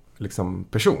liksom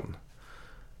person.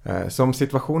 Så om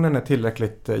situationen är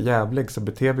tillräckligt jävlig, så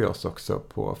beter vi oss också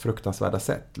på fruktansvärda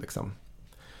sätt liksom.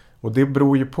 Och det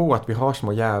beror ju på att vi har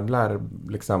små jävlar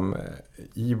liksom,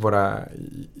 i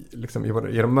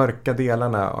de mörka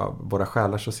delarna av våra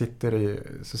själar, så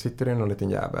sitter det någon liten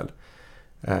jävel.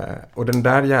 Och den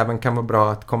där jäveln kan vara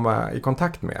bra att komma i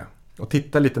kontakt med och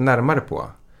titta lite närmare på.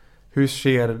 hur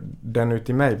ser den ut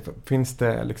i mig? Finns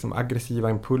det liksom aggressiva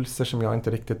impulser som jag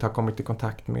inte riktigt har kommit i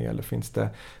kontakt med? Eller finns det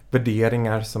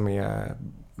värderingar som är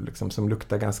liksom, som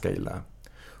luktar ganska illa?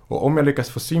 Och om jag lyckas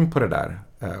få syn på det där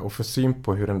och få syn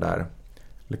på hur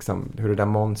hur det där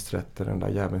monstret eller den där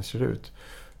jäveln ser ut,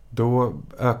 då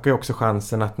ökar ju också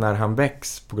chansen att när han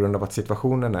väcks på grund av att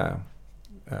situationen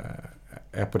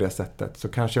är på det sättet, så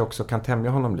kanske jag också kan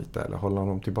tämja honom lite eller hålla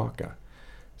honom tillbaka.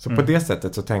 Så på det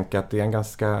sättet så tänker jag att det är en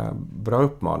ganska bra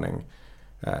uppmaning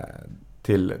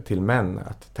till män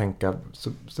att tänka,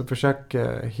 så försök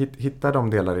hitta de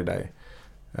delar i dig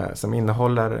som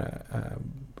innehåller,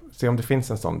 se om det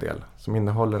finns en sån del som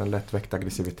innehåller en lättväckt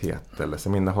aggressivitet eller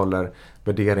som innehåller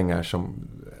värderingar som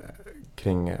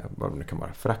kring vad det nu kan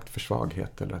vara, förakt för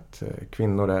svaghet eller att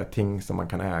kvinnor är ting som man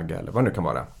kan äga eller vad det nu kan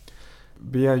vara.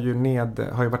 Vi är ju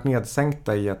har ju varit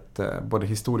nedsänkta i ett både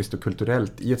historiskt och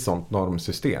kulturellt i ett sånt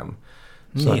normsystem.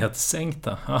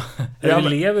 Nedsänkta? Ja, vi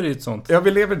lever i ett sånt. Ja,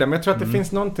 vi lever i det, men jag tror att det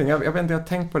finns någonting, jag vet inte, jag har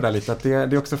tänkt på det där lite, att det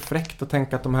är också fräckt att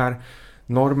tänka att de här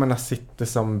normerna sitter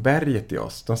som berget i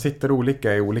oss. De sitter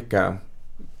olika i olika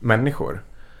människor.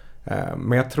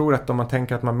 Men jag tror att om man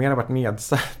tänker att man mer har varit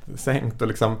nedsänkt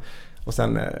och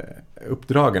sen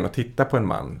uppdragen och titta på en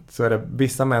man, så är det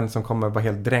vissa män som kommer vara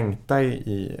helt dränkta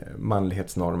i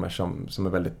manlighetsnormer som är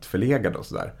väldigt förlegade och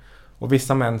sådär. Och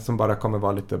vissa män som bara kommer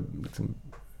vara lite liksom,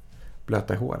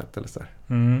 blöta i håret eller så.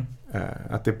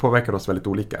 Att det påverkar oss väldigt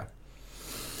olika.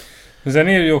 Men sen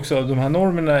är det ju också, de här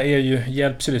normerna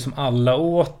hjälps ju liksom alla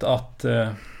åt att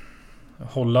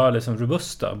hålla liksom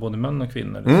robusta, både män och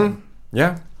kvinnor. Liksom.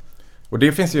 Ja. Och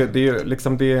det finns ju, det är ju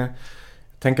liksom det.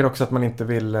 Jag tänker också att man inte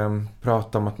vill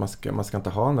prata om att man ska inte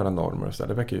ha några normer och så.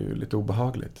 Det verkar ju lite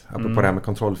obehagligt. Apropå det här med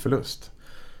kontrollförlust.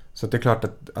 Så det är klart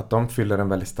att de fyller en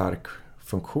väldigt stark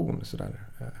funktion så där.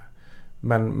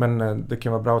 Men det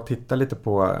kan vara bra att titta lite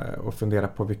på och fundera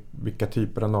på vilka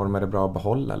typer av normer är bra att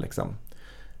behålla liksom.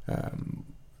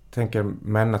 Tänker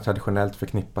män traditionellt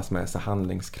förknippas med så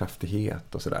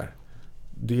handlingskraftighet och sådär.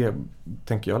 Det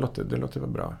tänker jag det låter väl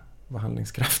bra. Vara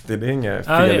handlingskraftig, det är inget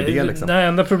fel i det liksom. Det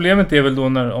enda problemet är väl då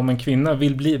om en kvinna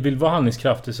vill vara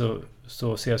handlingskraftig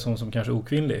så ses hon som kanske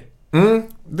okvinnlig.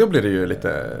 Då blir det ju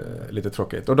lite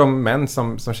tråkigt. Och de män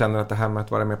som känner att det här med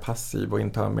att vara mer passiv och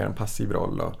inta mer en passiv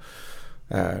roll och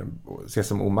ses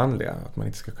som omanliga, att man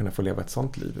inte ska kunna få leva ett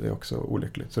sånt liv, det är också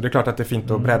olyckligt. Så det är klart att det är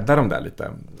fint att bredda dem där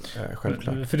lite,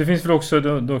 självklart. För det finns väl också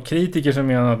då kritiker som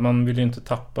menar att man vill ju inte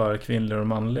tappa kvinnliga och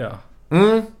manliga.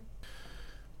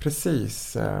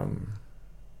 Precis.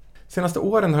 Senaste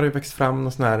åren har det växt fram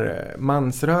någon sån här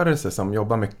mansrörelse som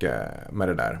jobbar mycket med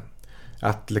det där.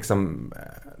 Att liksom,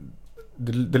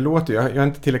 det låter ju, jag är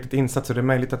inte tillräckligt insatt så det är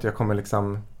möjligt att jag kommer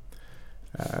liksom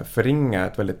förringa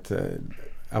ett väldigt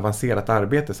avancerat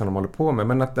arbete som de håller på med.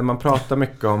 Men att man pratar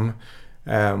mycket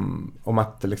om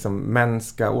att liksom män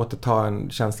ska återta en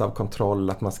känsla av kontroll,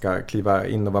 att man ska kliva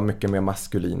in och vara mycket mer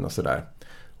maskulin och sådär.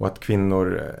 Och att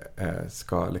kvinnor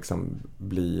ska liksom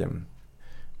bli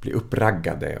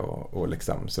uppraggade och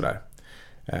liksom sådär.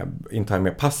 Inta en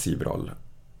mer passiv roll.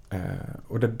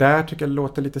 Och det där tycker jag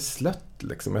låter lite slött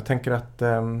liksom. Jag tänker att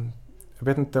jag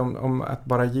vet inte om att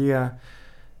bara ge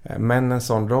män en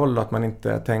sån roll och att man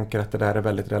inte tänker att det där är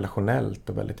väldigt relationellt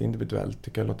och väldigt individuellt.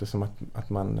 Tycker jag låter som att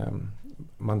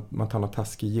man tar något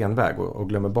taskig genväg och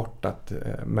glömmer bort att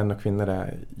män och kvinnor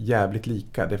är jävligt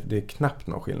lika. Det är knappt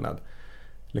någon skillnad.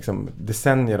 Liksom,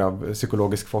 decennier av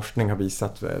psykologisk forskning har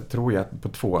visat, tror jag, på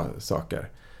två saker.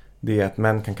 Det är att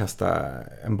män kan kasta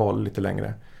en boll lite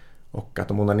längre och att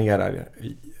de onanerar,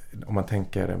 om man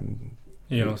tänker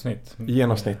i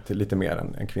genomsnitt lite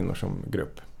mer än kvinnor som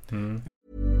grupp.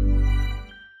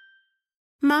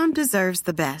 Mom deserves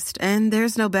the best, and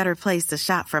there's no better place to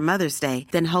shop for Mother's Day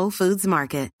than Whole Foods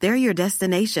Market. They're your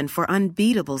destination for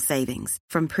unbeatable savings,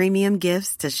 from premium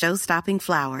gifts to show-stopping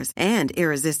flowers and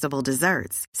irresistible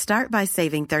desserts. Start by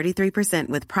saving 33%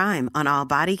 with Prime on all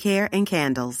body care and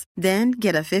candles. Then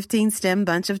get a 15-stem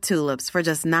bunch of tulips for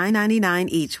just $9.99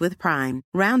 each with Prime.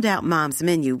 Round out Mom's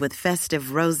menu with festive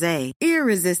rosé,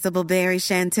 irresistible berry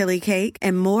chantilly cake,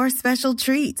 and more special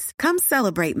treats. Come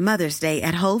celebrate Mother's Day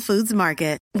at Whole Foods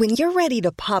Market. When you're ready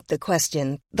to pop the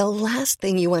question, the last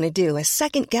thing you want to do is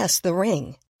second-guess the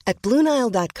ring. At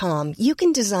BlueNile.com, you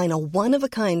can design a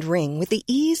one-of-a-kind ring with the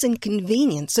ease and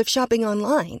convenience of shopping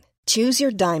online. Choose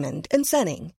your diamond and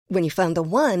setting. When you find the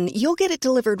one, you'll get it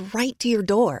delivered right to your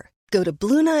door. Go to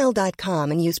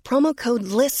BlueNile.com and use promo code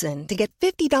LISTEN to get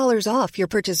 $50 off your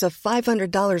purchase of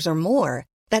 $500 or more.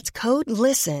 That's code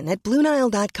LISTEN at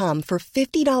BlueNile.com for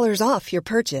 $50 off your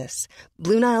purchase.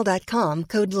 BlueNile.com,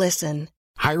 code LISTEN.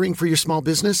 Hiring for your small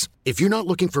business? If you're not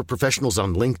looking for professionals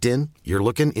on LinkedIn, you're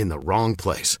looking in the wrong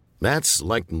place. That's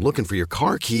like looking for your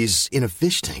car keys in a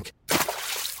fish tank.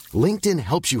 LinkedIn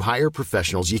helps you hire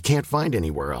professionals you can't find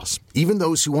anywhere else, even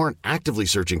those who aren't actively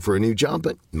searching for a new job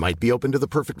but might be open to the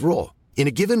perfect role. In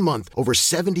a given month, over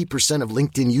 70% of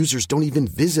LinkedIn users don't even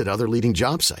visit other leading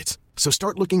job sites. So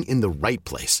start looking in the right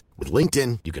place. With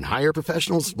LinkedIn, you can hire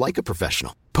professionals like a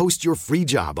professional. Post your free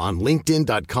job on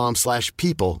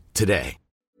linkedin.com/people today.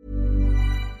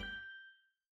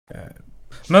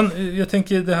 Men jag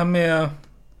tänker det här med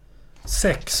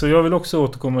sex, och jag vill också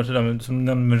återkomma till det med,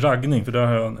 som med raggning, för där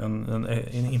har jag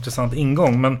en intressant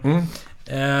ingång. Men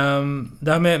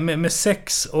det här med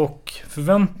sex och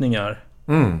förväntningar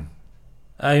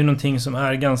är ju någonting som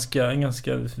är en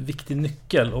ganska viktig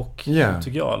nyckel, och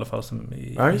tycker jag i alla fall, som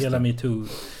i hela MeToo,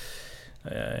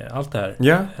 allt det här.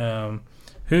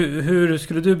 Hur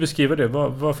skulle du beskriva det?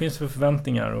 Vad finns det för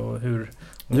förväntningar och hur?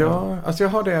 Ja, alltså jag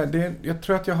har jag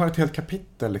tror att jag har ett helt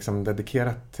kapitel liksom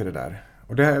dedikerat till det där.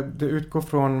 Och det utgår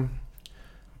från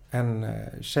en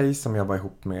tjej som jag var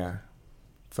ihop med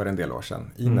för en del år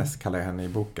sedan. Ines kallar jag henne i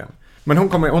boken. Men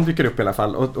hon dyker upp i alla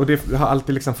fall. Och det har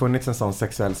alltid liksom funnits en sån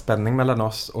sexuell spänning mellan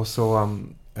oss. Och så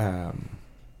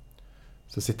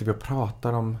sitter vi och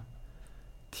pratar om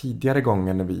tidigare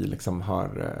gånger när vi liksom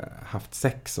har haft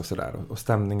sex och sådär. Och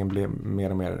stämningen blev mer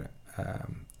och mer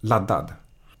laddad.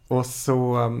 Och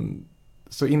så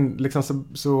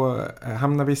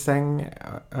hamnar vi i säng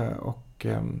och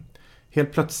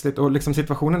helt plötsligt, och liksom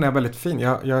situationen är väldigt fin.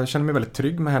 Jag känner mig väldigt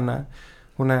trygg med henne.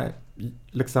 Hon är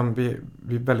liksom, vi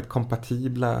är väldigt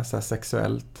kompatibla så här,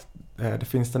 sexuellt. Det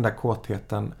finns den där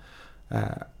kåtheten.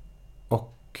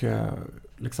 Och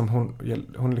liksom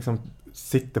hon liksom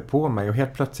sitter på mig, och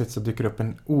helt plötsligt så dyker upp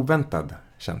en oväntad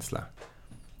känsla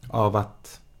av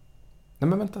att nej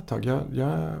men vänta ett tag,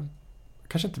 jag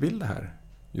kanske inte vill det här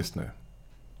just nu.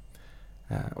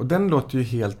 Och den låter ju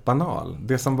helt banal.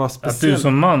 Det som var speciellt, att du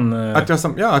som man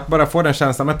att bara få den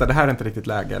känslan, vänta, det här är inte riktigt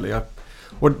läge, eller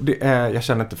jag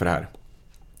känner inte för det här.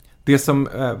 Det som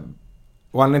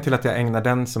och anledningen till att jag ägnar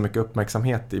den så mycket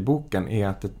uppmärksamhet i boken är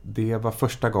att det var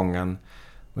första gången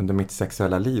under mitt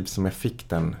sexuella liv som jag fick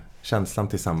den känslan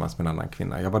tillsammans med en annan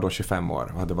kvinna. Jag var då 25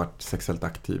 år och hade varit sexuellt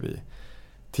aktiv i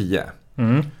 10.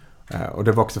 Och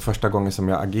det var också första gången som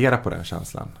jag agerade på den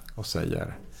känslan och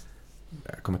säger,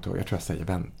 jag tror jag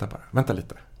säger vänta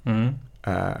lite.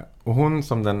 Och hon,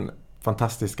 som den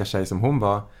fantastiska tjej som hon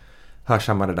var,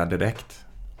 hörsammade det där direkt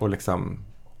och liksom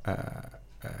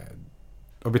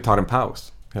och vi tar en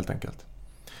paus helt enkelt.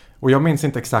 Och jag minns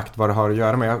inte exakt vad det har att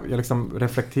göra med. Jag liksom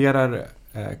reflekterar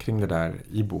kring det där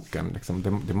i boken.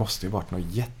 Liksom, det måste ju varit någon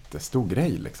jättestor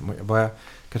grej. Liksom. Jag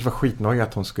kanske var skitnöjd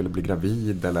att hon skulle bli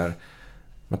gravid, eller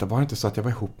men det var inte så att jag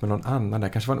var ihop med någon annan. Det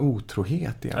kanske var en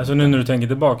otrohet igen. Alltså nu när du tänker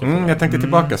tillbaka? Jag tänkte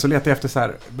tillbaka, så letade jag efter så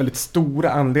här väldigt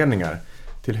stora anledningar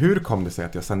till hur kom det sig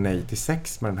att jag sa nej till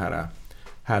sex med den här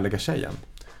härliga tjejen.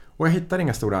 Och jag hittade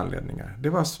inga stora anledningar. Det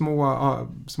var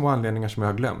små anledningar som jag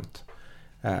har glömt.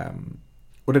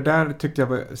 Och det där tyckte jag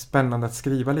var spännande att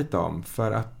skriva lite om,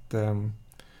 för att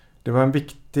det var en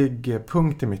viktig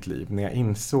punkt i mitt liv när jag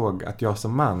insåg att jag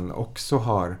som man också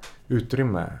har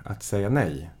utrymme att säga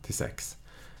nej till sex.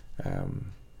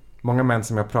 Många män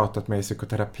som jag pratat med i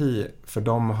psykoterapi, för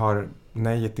dem har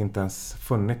nejet inte ens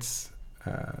funnits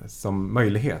som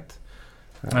möjlighet.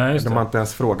 De har inte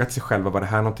ens frågat sig själva, var det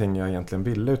här någonting jag egentligen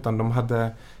ville, utan de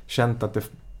hade känt att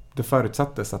det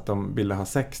förutsattes att de ville ha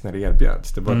sex när det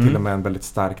erbjöds. Det var till och med en väldigt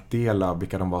stark del av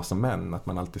vilka de var som män, att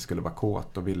man alltid skulle vara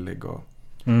kåt och villig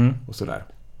och sådär.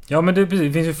 Ja, men det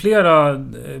finns ju flera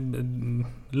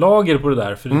lager på det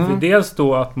där. För dels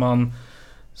då att man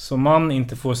som man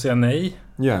inte får säga nej.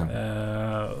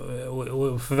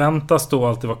 Och förväntas då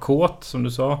alltid vara kåt, som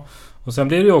du sa. Och sen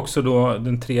blir det ju också då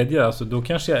den tredje, alltså då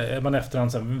kanske man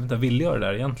efterhand säger, vill jag det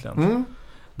där egentligen?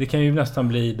 Det kan ju nästan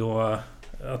bli då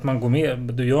att man går med,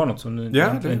 du gör något som du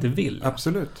egentligen inte vill.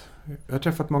 Absolut. Jag har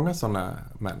träffat många sådana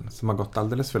män som har gått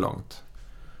alldeles för långt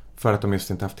för att de just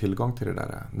inte haft tillgång till det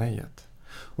där nejet.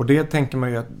 Och det tänker man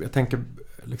ju, jag tänker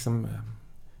liksom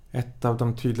ett av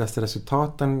de tydligaste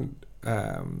resultaten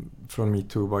från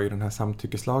MeToo var ju den här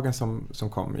samtyckeslagen som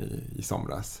kom i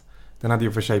somras. Den hade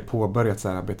ju för sig påbörjat så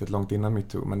här arbetet långt innan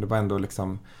MeToo, men det var ändå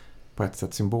liksom på ett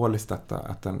sätt symboliskt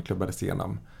att den klubbades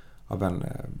igenom av en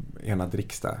enad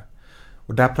riksdag.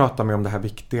 Och där pratar man om det här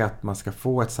viktiga att man ska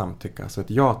få ett samtycke, alltså ett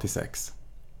ja till sex.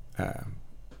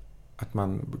 Att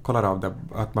man kollar av det,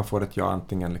 att man får ett ja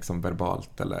antingen liksom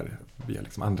verbalt eller via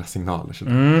liksom andra signaler.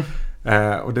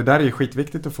 Och det där är ju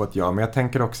skitviktigt att få ett ja, men jag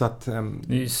tänker också att...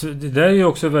 Det där är ju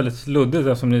också väldigt luddigt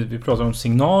eftersom vi pratar om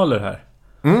signaler här.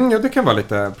 Ja, det kan vara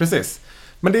lite, precis.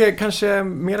 Men det är kanske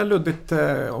mer luddigt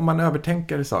om man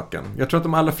övertänker saken. Jag tror att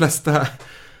de allra flesta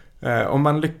Om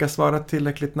man lyckas vara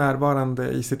tillräckligt närvarande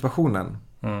i situationen.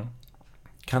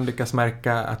 Kan lyckas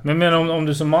märka att... Men om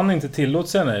du som man inte tillåter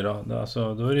sig nej då?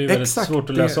 Alltså, då är det ju väldigt svårt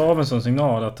att läsa av en sån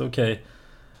signal att okej,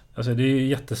 alltså det är ju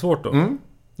jättesvårt då.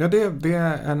 Ja, det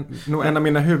är nog en av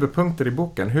mina huvudpunkter i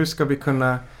boken. Hur ska vi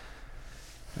kunna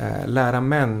lära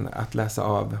män att läsa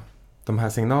av de här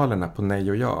signalerna på nej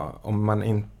och ja om man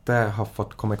inte har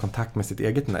fått komma i kontakt med sitt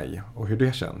eget nej och hur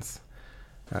det känns.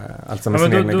 Alltså med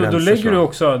sina egna gränser.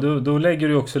 Då lägger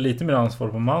du också lite mer ansvar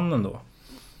på mannen då.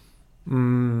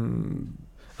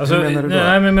 Alltså, hur menar du då?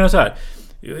 Nej, men jag menar så här.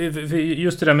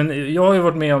 Just det där, men jag har ju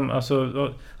varit med om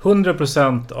alltså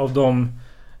 100% av de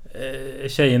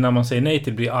tjejerna man säger nej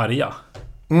till blir arga.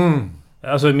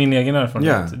 Alltså min egen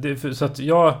erfarenhet. Så att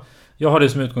jag har det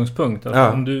som utgångspunkt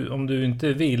att om du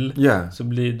inte vill så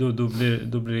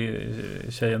då blir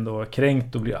tjejen då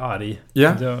kränkt och blir arg.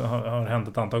 Det har hänt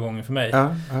ett antal gånger för mig.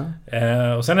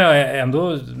 Och sen har jag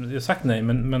ändå sagt nej,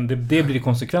 men det blir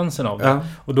konsekvensen av det.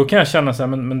 Och då kan jag känna så här,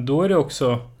 men då är det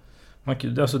också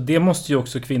alltså det måste ju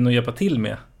också kvinnor hjälpa till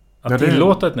med. Att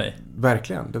tillåta ett nej.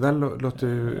 Verkligen. Det där låter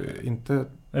ju inte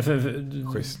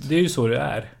schysst. Det är ju så det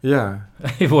är.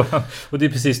 I våran, och det är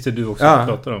precis det du också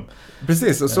pratar om.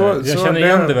 Precis. Och jag känner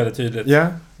igen det väldigt tydligt.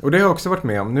 Och det har jag också varit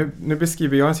med om. Nu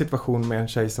beskriver jag en situation med en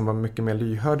tjej som var mycket mer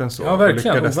lyhörd än så. Ja,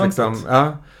 verkligen.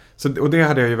 Och det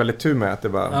hade jag ju väldigt tur med att det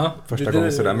var första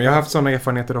gången sådär. Men jag har haft sådana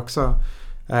erfarenheter också.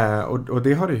 Och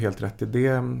det har du ju helt rätt i.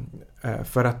 Det,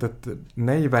 för att ett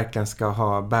nej verkligen ska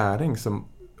ha bäring som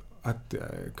att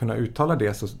kunna uttala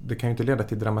det, så det kan ju inte leda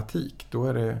till dramatik.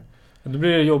 Då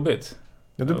blir det jobbigt.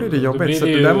 Ja, då blir det jobbigt. Blir så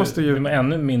det det där måste ju... blir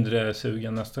ännu mindre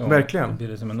sugen nästa gång. Verkligen. Det blir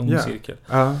det som en ond cirkel.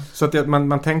 Ja, så att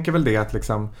man tänker väl det att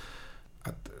liksom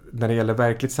att när det gäller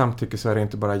verkligt samtycke så är det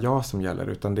inte bara jag som gäller,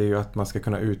 utan det är ju att man ska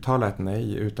kunna uttala ett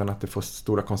nej utan att det får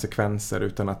stora konsekvenser,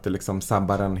 utan att det liksom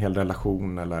sabbar en hel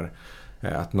relation eller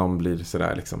att någon blir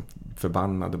sådär liksom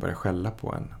förbannad och börjar skälla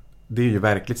på en. Det är ju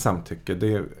verkligt samtycke.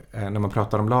 Det är, när man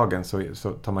pratar om lagen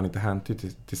så tar man inte hänsyn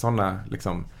till sådana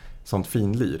liksom, sånt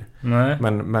finlir. Nej.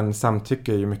 Men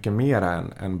samtycke är ju mycket mer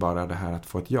än bara det här att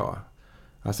få ett ja.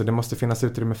 Alltså det måste finnas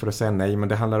utrymme för att säga nej, men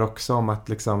det handlar också om att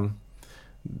liksom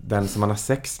den som man har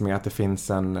sex med, att det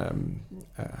finns en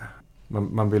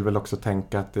man vill väl också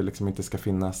tänka att det liksom inte ska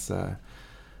finnas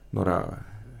några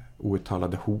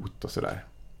outtalade hot och sådär.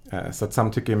 Så att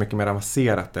samtycke är mycket mer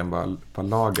avancerat än vad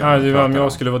lagen. Ja, det var om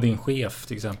jag skulle vara din chef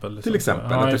till exempel. Till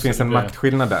exempel, att det finns en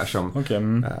maktskillnad där som...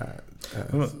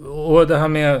 Och det här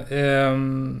med...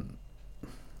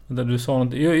 där du sa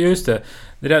något, just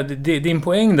det. Din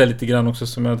poäng där lite grann också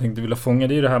som jag tänkte vilja fånga,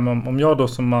 det är ju det här med om jag då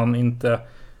som man inte...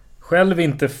 Själv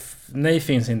inte... Nej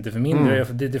finns inte för mindre.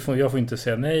 Jag får inte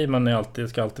säga nej, man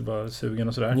ska alltid vara sugen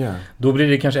och sådär. Då blir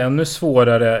det kanske ännu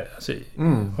svårare, alltså,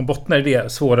 om bottnar i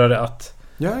det, svårare att...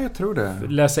 Ja, jag tror det.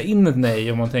 Läsa in ett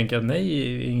nej om man tänker att nej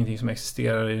är ingenting som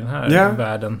existerar i den här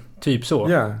världen. Typ så.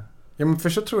 Ja, men för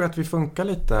så tror jag att vi funkar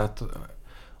lite. Att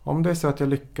om det är så att jag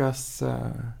lyckas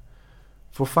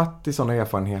få fatt i sådana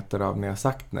erfarenheter av när jag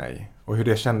sagt nej. Och hur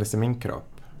det kändes i min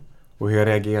kropp. Och hur jag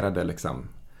reagerade liksom,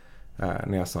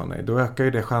 när jag sa nej. Då ökar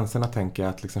ju det chanserna, tänker jag,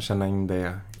 att liksom känna in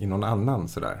det i någon annan.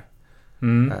 Sådär.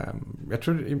 Jag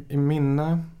tror i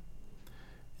mina...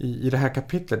 I det här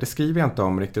kapitlet, det skriver jag inte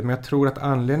om riktigt, men jag tror att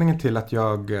anledningen till att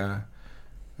jag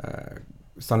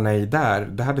sa nej där,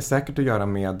 det hade säkert att göra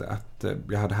med att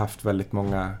jag hade haft väldigt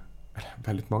många,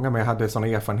 men jag hade sådana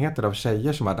erfarenheter av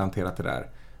tjejer som hade hanterat det där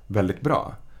väldigt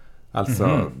bra.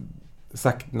 Alltså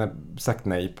sagt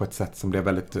nej på ett sätt som blev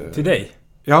väldigt... Till dig?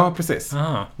 Ja, precis.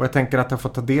 Aha. Och jag tänker att jag får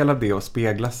ta del av det och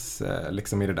speglas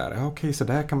liksom i det där. Ja, okej, så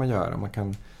där kan man göra, man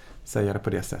kan... säga det på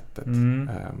det sättet.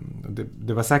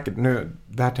 Det var säkert,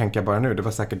 det här tänker jag bara nu, det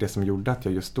var säkert det som gjorde att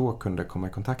jag just då kunde komma i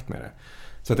kontakt med det.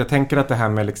 Så att jag tänker att det här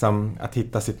med liksom att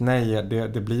hitta sitt nej,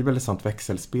 det blir väl ett sånt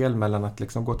växelspel mellan att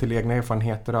liksom gå till egna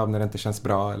erfarenheter av när det inte känns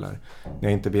bra eller när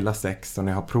jag inte vill ha sex och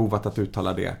när jag har provat att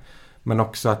uttala det. Men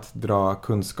också att dra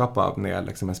kunskap av när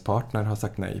liksom ens partner har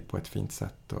sagt nej på ett fint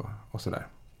sätt och sådär.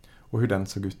 Och hur den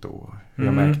såg ut då och hur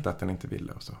jag märkte att den inte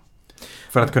ville och så.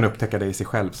 För att kunna upptäcka det i sig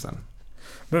själv sen.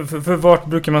 För vart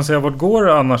brukar man säga, vart går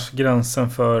annars gränsen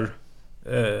för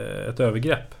ett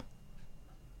övergrepp?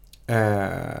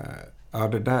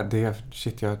 Ja,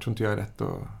 shit, jag tror inte jag är rätt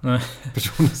och jag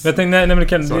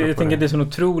tänker det är så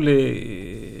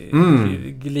otroligt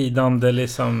glidande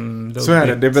liksom. Så är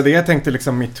det. Det var det jag tänkte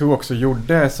liksom MeToo också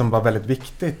gjorde, som var väldigt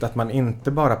viktigt, att man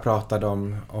inte bara pratade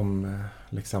om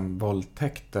liksom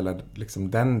våldtäkt eller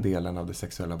liksom den delen av det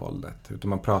sexuella våldet, utan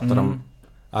man pratade om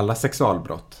alla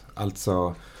sexualbrott,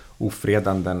 alltså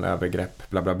ofredanden, övergrepp,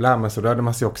 bla bla bla. Men så rörde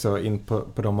man sig också in på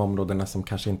de områdena som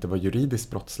kanske inte var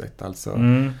juridiskt brottsligt. Alltså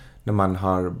när man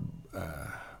har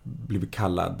blivit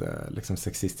kallad liksom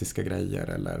sexistiska grejer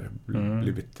eller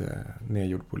blivit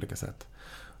nedgjord på olika sätt.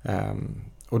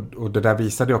 Och det där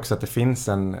visade också att det finns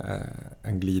en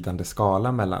glidande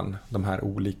skala mellan de här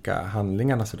olika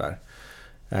handlingarna sådär.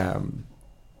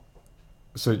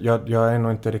 Så jag är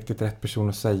nog inte riktigt rätt person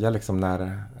att säga liksom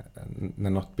när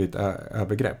något blir ett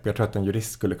övergrepp. Jag tror att en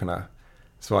jurist skulle kunna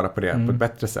svara på det på ett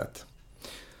bättre sätt.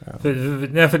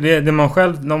 För det man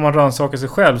själv, när man rannsakar sig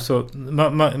själv, så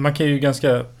man kan ju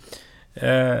ganska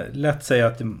lätt säga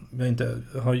att jag inte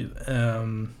har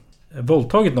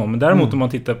våldtagit någon, men däremot om man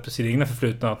tittar på sina egna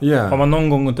förflutna, har man någon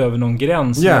gång gått över någon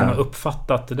gräns och man har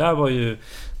uppfattat det där var ju,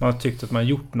 man har tyckt att man har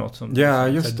gjort något som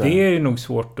just det är ju nog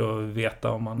svårt att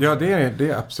veta om man det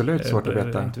är absolut svårt att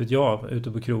veta. Inte vet jag,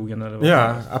 ute på krogen eller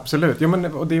vad absolut. Jo, men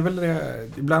och det är väl det,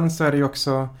 ibland så är det ju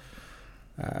också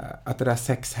att det där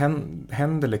sex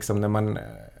händer liksom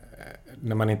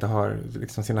när man inte har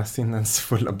liksom sina sinnens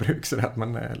fulla bruk, så att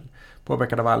man är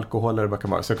påverkad av alkohol eller vad det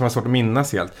kan vara. Så det kan vara svårt att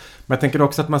minnas helt. Men jag tänker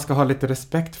också att man ska ha lite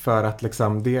respekt för att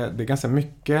liksom det är ganska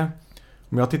mycket,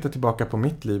 om jag tittar tillbaka på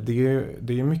mitt liv,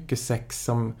 det är mycket sex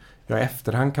som jag i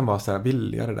efterhand kan vara så här,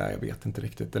 vill jag det där? Jag vet inte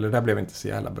riktigt. Eller det där blev inte så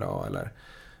jävla bra.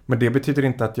 Men det betyder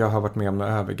inte att jag har varit med om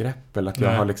några övergrepp eller att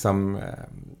jag har liksom,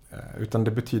 utan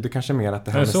det betyder kanske mer att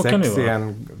det här med sex är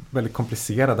en väldigt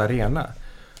komplicerad arena.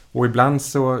 Och ibland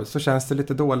så känns det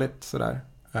lite dåligt sådär.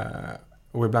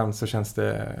 Och ibland så känns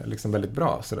det liksom väldigt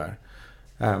bra sådär.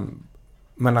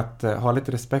 Men att ha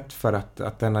lite respekt för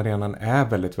att den arenan är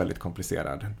väldigt, väldigt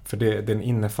komplicerad. För den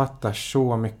innefattar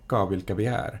så mycket av vilka vi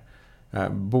är.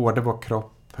 Både vår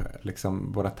kropp,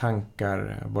 liksom våra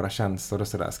tankar, våra känslor och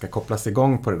sådär ska kopplas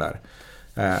igång på det där.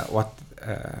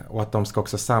 Och att de ska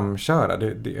också samköra.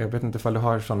 Jag vet inte ifall du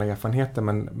har sådana erfarenheter,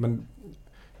 men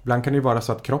ibland kan det ju vara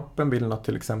så att kroppen vill något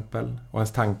till exempel och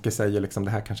ens tanke säger liksom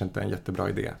det här kanske inte är en jättebra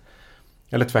idé.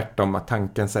 Eller tvärtom, att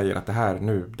tanken säger att det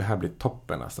här blir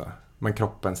toppen alltså. Men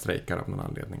kroppen strejkar av någon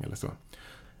anledning eller så.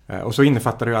 Och så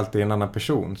innefattar det ju alltid en annan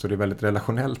person, så det är väldigt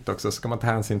relationellt också. Så ska man ta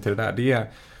hänsyn till det där. Det är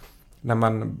när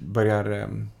man börjar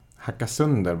hacka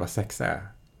sönder vad sex är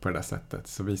på det där sättet,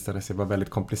 så visar det sig vara väldigt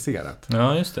komplicerat.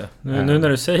 Ja, just det. Nu när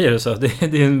du säger det så, det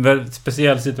är en väldigt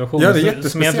speciell situation. Ja, det är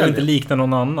jättespeciellt. Som egentligen inte liknar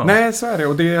någon annan. Nej, så är det.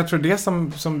 Och jag tror det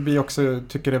som vi också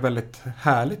tycker är väldigt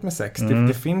härligt med sex.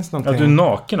 Det finns någonting... Att du är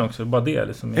naken också, bara det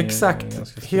liksom.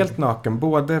 Exakt, helt naken.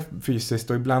 Både fysiskt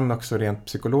och ibland också rent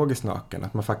psykologiskt naken.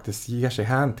 Att man faktiskt ger sig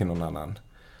hän till någon annan.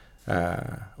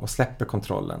 Och släpper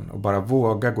kontrollen. Och bara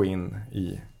våga gå in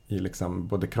i liksom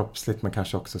både kroppsligt men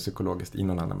kanske också psykologiskt i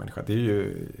någon annan människa. Det är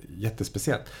ju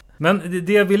jättespeciellt. Men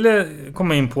det jag ville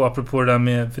komma in på apropå det där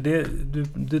med, för det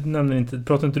du nämner inte,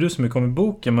 pratar inte du så mycket om i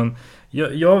boken, men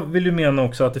jag vill ju mena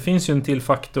också att det finns ju en till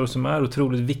faktor som är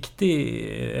otroligt viktig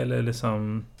eller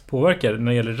liksom påverkar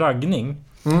när det gäller raggning.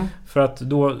 För att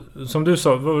då, som du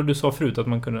sa, vad du sa förut, att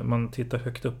man tittar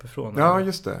högt uppifrån. Ja,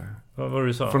 just det. Vad var det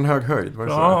du sa? Från hög höjd. Var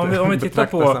det ja, så om vi tittar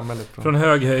på från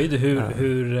hög höjd,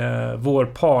 hur vår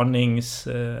parnings...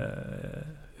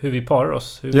 hur vi parar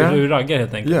oss. Hur vi raggar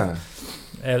helt enkelt.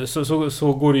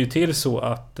 Så går det ju till så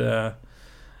att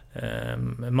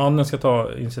mannen ska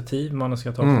ta initiativ, mannen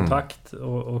ska ta kontakt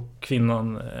och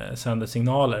kvinnan sänder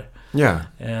signaler.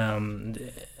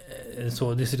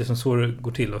 Så det är det som så det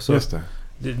går till. Och så just det.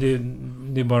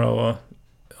 Det är bara att,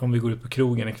 om vi går ut på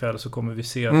krogen ikväll så kommer vi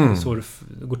se att det är så det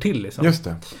går till liksom. Just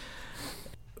det.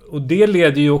 Och det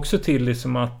leder ju också till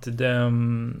liksom att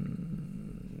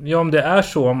om det är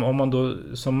så, om man då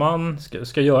som man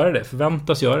ska göra det,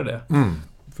 förväntas göra det.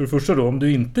 För det första då, om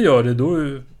du inte gör det, då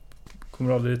kommer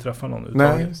du aldrig träffa någon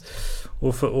uttaget.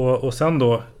 Och sen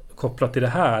då kopplat till det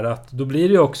här, att då blir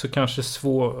det också kanske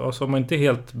svårt, alltså om man inte är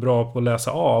helt bra på att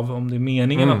läsa av om det är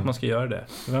meningen att man ska göra det.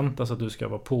 Förväntas att du ska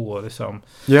vara på liksom,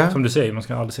 som du säger, man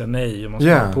ska aldrig säga nej och man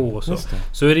ska vara på och så.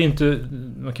 Så är det inte,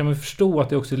 man kan väl förstå att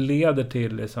det också leder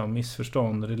till liksom,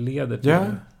 missförstånd, och det leder till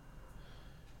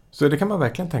så det kan man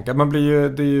verkligen tänka. Man blir ju,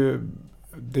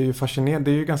 det är ju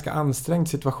fascinerande, det är ju en ganska ansträngd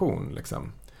situation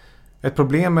liksom. Ett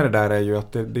problem med det där är ju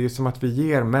att det är som att vi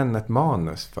ger män ett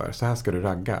manus för, så här ska du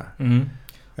ragga.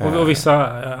 Och vissa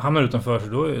hamnar utanför, så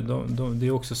då det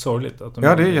är också sorgligt att de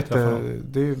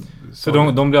det är så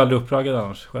de blir aldrig uppraggade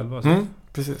annars själva.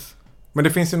 Precis. Men det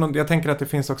finns ju jag tänker att det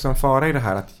finns också en fara i det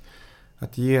här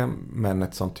att ge män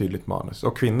ett sånt tydligt manus,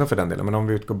 och kvinnor för den delen, men om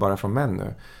vi utgår bara från män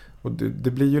nu. Och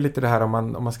det blir ju lite det här om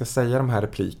man ska säga de här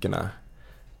replikerna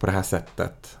på det här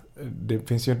sättet. Det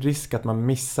finns ju en risk att man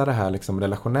missar det här liksom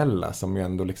relationella som ju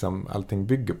ändå liksom allting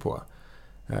bygger på.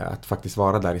 Att faktiskt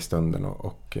vara där i stunden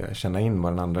och känna in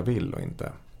vad den andra vill och inte.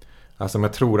 Alltså om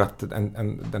jag tror att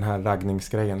den här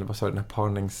raggningsgrejen, eller vad sa du, den här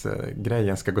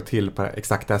parningsgrejen ska gå till på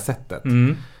exakt det här sättet.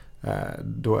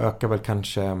 Då ökar väl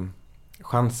kanske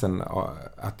chansen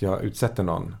att jag utsätter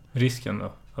någon. Risken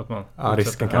då? Att man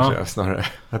risken kanske snarare.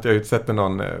 Att jag utsätter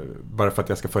någon bara för att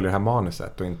jag ska följa det här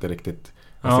manuset och inte riktigt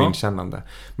så inkännande.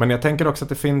 Men jag tänker också att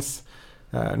det finns,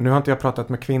 nu har inte jag pratat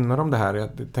med kvinnor om det här. Jag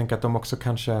tänker att de också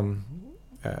kanske...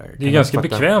 det är ganska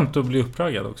bekvämt att bli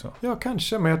uppraggad också. Ja,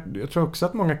 kanske. Men jag tror också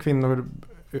att många kvinnor,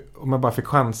 om jag bara fick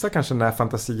chansa, kanske när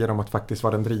fantasier om att faktiskt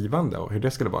vara den drivande och hur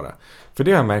det skulle vara. För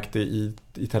det har jag märkt i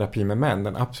terapi med män.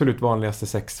 Den absolut vanligaste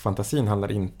sexfantasin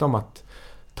handlar inte om att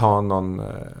ta någon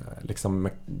liksom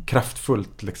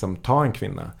kraftfullt liksom ta en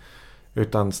kvinna.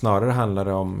 Utan snarare handlar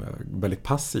det om väldigt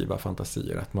passiva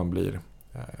fantasier. Att man blir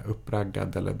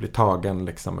uppraggad eller blir tagen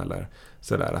liksom, eller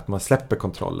sådär. Att man släpper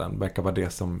kontrollen. Verkar vara det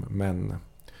som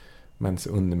mäns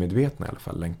undermedvetna i alla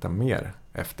fall längtar mer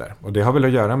efter. Och det har väl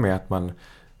att göra med att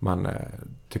man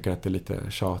tycker att det är lite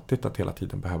tjatigt att hela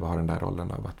tiden behöva ha den där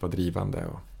rollen av att vara drivande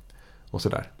och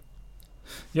sådär.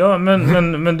 Ja,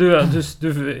 men du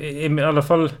i alla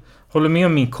fall håller med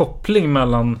om min koppling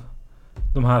mellan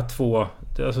de här två,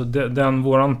 alltså den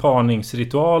våran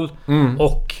parningsritual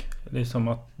och liksom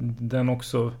att den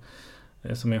också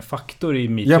är som en faktor i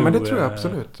MeToo. Ja, men det tror jag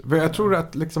absolut. För jag tror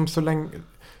att liksom så länge,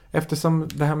 eftersom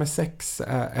det här med sex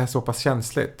är så pass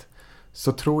känsligt,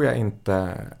 så tror jag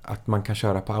inte att man kan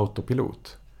köra på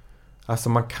autopilot. Alltså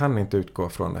man kan inte utgå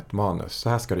från ett manus. Så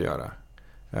här ska du göra.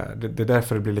 Det är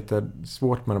därför det blir lite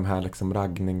svårt med de här liksom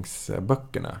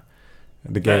raggningsböckerna.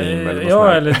 The Game eller vad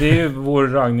ja, eller det är ju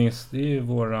det är ju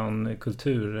våran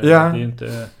kultur. Ja. Det är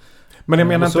inte... Men jag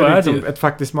menar inte liksom ett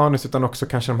faktiskt manus, utan också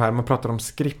kanske de här, man pratar om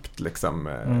skript liksom,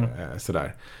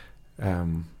 sådär.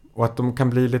 Och att de kan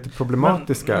bli lite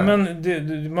problematiska.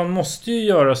 Men man måste ju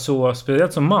göra så,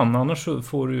 speciellt som man, annars så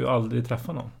får du ju aldrig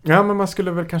träffa någon. Ja, men man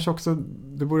skulle väl kanske också,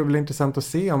 det vore väl intressant att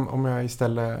se om jag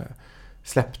istället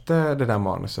släppte det där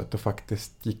manuset och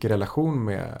faktiskt gick i relation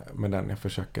med den jag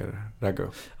försöker ragga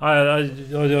upp.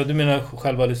 Ja, du menar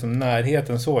själva liksom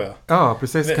närheten så, ja. Ja,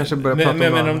 precis. Kanske börja prata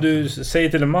men om du säger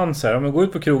till en man så här, om jag går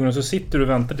ut på krogen och så sitter du och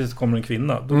väntar tills det kommer en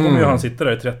kvinna, då kommer ju han sitta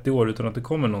där i 30 år utan att det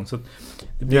kommer någon. Så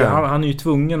det blir, han är ju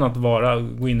tvungen att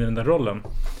gå in i den där rollen.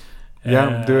 Ja,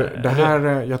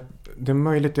 det är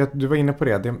möjligt att du var inne på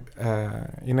det.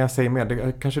 Innan jag säger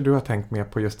mer, kanske du har tänkt mer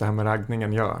på just det här med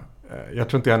raggningen. Jag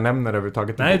tror inte jag nämner det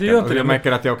överhuvudtaget. Nej, du gör inte det. Jag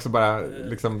märker att jag också bara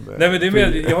liksom... Nej, men det är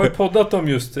med, jag har ju poddat om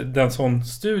just den sån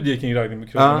studie kring raggning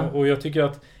med krogen. Och jag tycker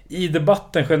att i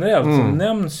debatten generellt så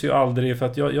nämns ju aldrig, för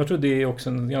att jag tror det är också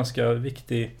en ganska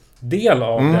viktig del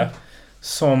av det.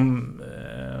 Som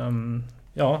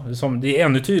det är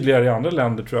ännu tydligare i andra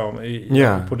länder, tror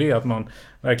jag, på det, att man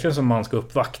verkligen som man ska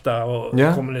uppvakta och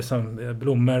kommer liksom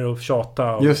blommor och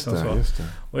tjata och just liksom det.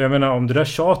 Och jag menar, om det där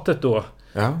tjatet då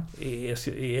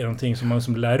är någonting som man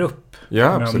som lär upp.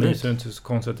 Ja, men absolut. så är det inte så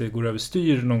konstigt att det går över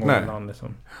styr någon gång ibland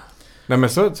liksom. Nej, men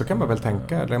så kan man väl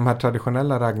tänka. De här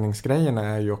traditionella raggningsgrejerna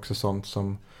är ju också sånt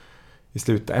som i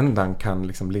slutändan kan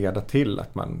liksom leda till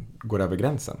att man går över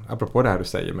gränsen. Apropå det här du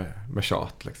säger med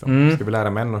tjat. Liksom. Ska vi lära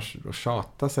män att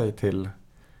tjata sig till...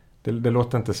 Det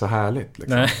låter inte så härligt.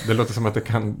 Liksom. Det låter som att det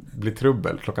kan bli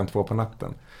trubbel 2:00 på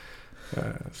natten.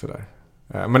 Sådär.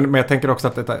 Men jag tänker också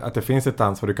att det finns ett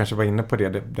ansvar. Du kanske var inne på det.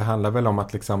 Det handlar väl om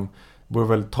att liksom, det vore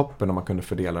väl toppen om man kunde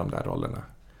fördela de där rollerna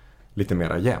lite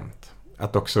mer jämnt.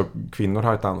 Att också kvinnor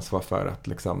har ett ansvar för att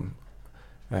liksom,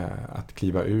 att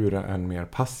kliva ur en mer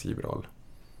passiv roll.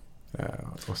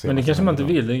 Men det kanske man inte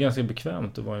vill. Det är ganska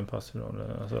bekvämt att vara i en passiv roll.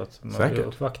 Alltså att man säkert blir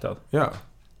uppvaktad. Ja.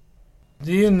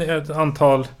 Det är ju ett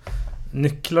antal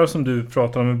nycklar som du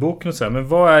pratar om i boken och så här. Men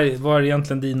vad är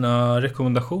egentligen dina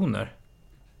rekommendationer?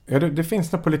 Ja, det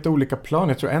finns nog på lite olika plan.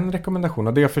 Jag tror en rekommendation,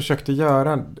 och det jag försökte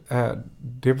göra,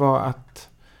 det var att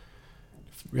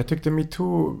jag tyckte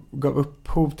MeToo gav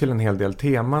upphov till en hel del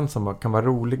teman som kan vara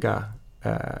roliga.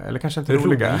 Eller kanske inte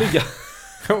roliga.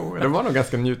 Jo, det var nog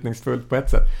ganska njutningsfullt på ett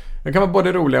sätt. Det kan vara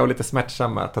både roliga och lite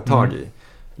smärtsamma att ta tag i.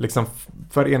 Liksom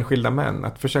för enskilda män.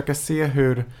 Att försöka se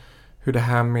hur det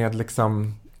här med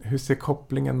liksom, hur ser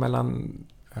kopplingen mellan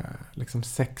liksom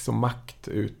sex och makt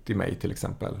ut i mig till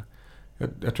exempel.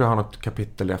 Jag tror jag har något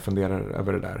kapitel där jag funderar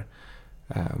över det där.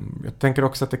 Jag tänker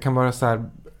också att det kan vara så här...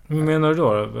 Vad menar du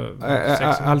då?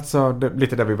 Alltså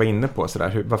lite där vi var inne på. Så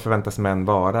där, vad förväntas män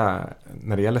vara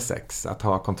när det gäller sex? Att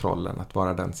ha kontrollen, att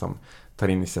vara den som tar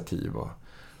initiativ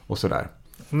och sådär.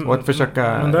 Och att försöka...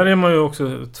 Men där är man ju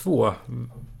också två.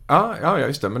 Ja,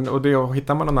 just det. Och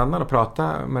hittar man någon annan att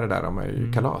prata med det där om är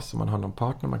ju kalas. Om man har någon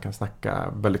partner man kan snacka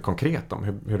väldigt konkret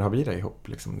om. Hur har vi det ihop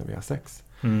liksom, när vi har sex?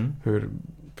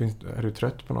 Är du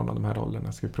trött på någon av de här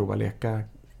rollerna? Ska vi prova leka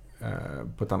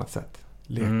på ett annat sätt.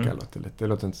 Leka det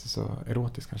låter inte så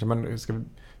erotiskt kanske, men ska vi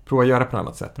prova att göra på ett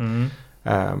annat sätt.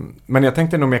 Men jag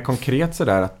tänkte nog mer konkret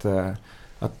sådär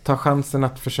att ta chansen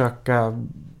att försöka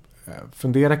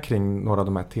fundera kring några av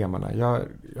de här temana. Jag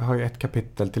har ju ett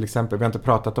kapitel till exempel, vi har inte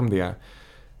pratat om det,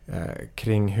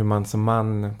 kring hur man som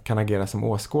man kan agera som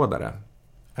åskådare.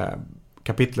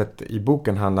 Kapitlet i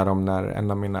boken handlar om när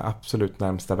en av mina absolut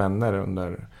närmsta vänner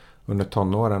under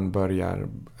tonåren börjar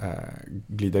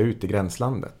glida ut i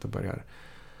gränslandet och börjar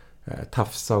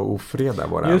tafsa och ofreda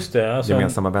våra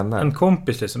gemensamma vänner. En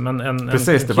kompis liksom.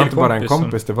 Precis, det var inte bara en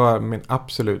kompis, det var min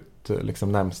absolut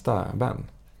liksom närmsta vän.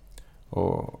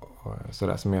 Och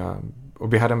sådär som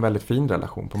och vi hade en väldigt fin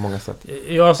relation på många sätt.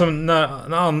 Ja, alltså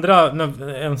när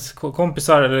ens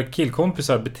kompisar eller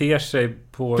killkompisar beter sig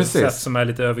på ett sätt som är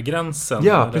lite över gränsen.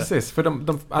 Ja, eller? Precis. För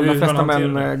de allra flesta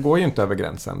män går ju inte över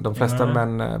gränsen. De flesta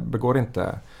män begår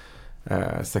inte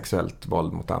sexuellt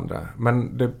våld mot andra.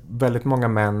 Men väldigt många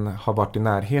män har varit i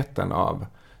närheten av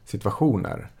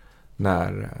situationer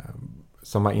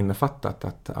som har innefattat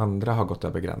att andra har gått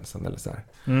över gränsen eller så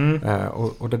här.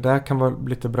 Och det där kan vara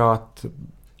lite bra att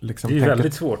liksom det är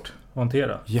väldigt svårt att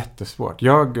hantera. Jättesvårt.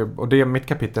 Mitt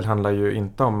kapitel handlar ju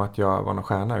inte om att jag var någon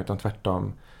stjärna, utan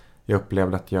tvärtom. Jag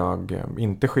upplevde att jag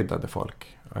inte skyddade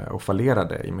folk och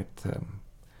fallerade i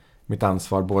mitt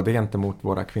ansvar, både gentemot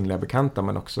våra kvinnliga bekanta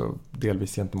men också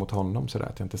delvis gentemot honom, så där,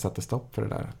 att jag inte satte stopp för det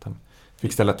där, att han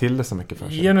fick ställa till det så mycket för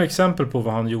sig. Ge några exempel på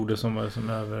vad han gjorde som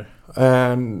över...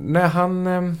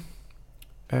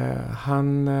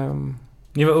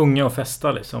 Ni var unga och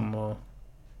festa liksom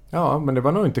Ja, men det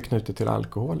var nog inte knutet till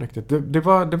alkohol riktigt. Det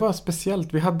var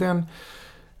speciellt. Vi hade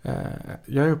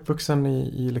jag är uppvuxen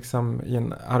i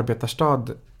en arbetarstad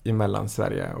i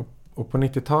Mellansverige. Och på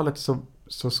 90-talet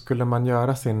så skulle man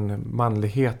göra sin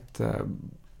manlighet.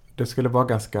 Det skulle vara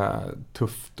ganska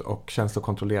tufft och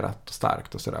känslokontrollerat och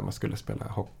starkt och sådär. Man skulle spela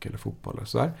hockey eller fotboll och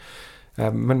sådär.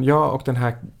 Men jag och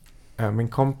min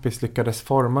kompis lyckades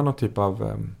forma någon typ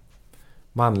av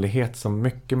manlighet som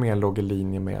mycket mer låg i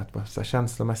linje med att vara så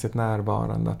känslomässigt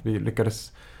närvarande. Att vi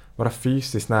lyckades vara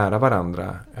fysiskt nära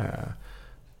varandra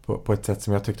på ett sätt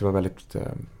som jag tyckte var väldigt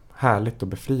härligt och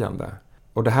befriande.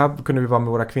 Och det här kunde vi vara med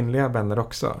våra kvinnliga vänner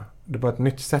också. Det var ett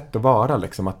nytt sätt att vara,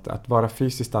 liksom, att vara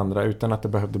fysiskt andra utan att det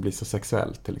behövde bli så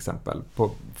sexuellt till exempel.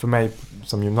 För mig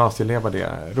som gymnasieelev var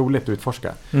det roligt att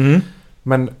utforska.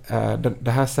 Men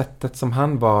det här sättet som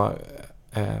han var...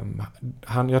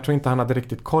 jag tror inte han hade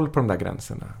riktigt koll på de där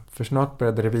gränserna. För snart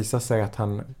började det visa sig att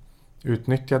han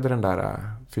utnyttjade den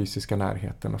där fysiska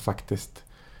närheten och faktiskt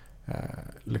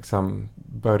liksom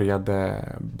började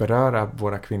beröra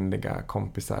våra kvinnliga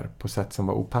kompisar på sätt som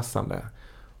var opassande,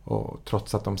 och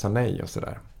trots att de sa nej och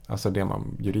sådär. Alltså det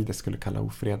man juridiskt skulle kalla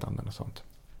ofredanden och sånt.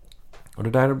 Och det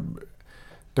där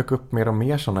dök upp mer och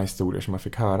mer sådana historier som jag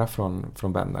fick höra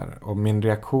från vänner. Och min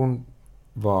reaktion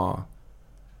var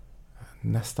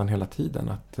nästan hela tiden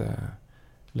att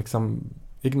liksom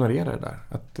ignorera det där.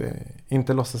 Att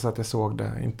inte låtsas att jag såg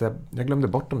det. Jag glömde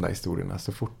bort de där historierna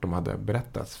så fort de hade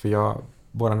berättats. För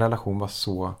vår relation var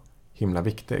så himla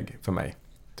viktig för mig,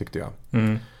 tyckte jag.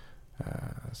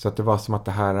 Så att det var som att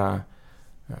det här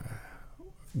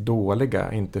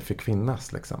dåliga inte fick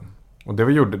finnas. Liksom. Och det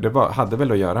vi gjorde, hade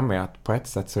väl att göra med att på ett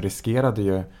sätt så riskerade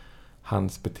ju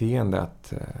hans beteende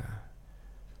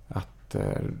att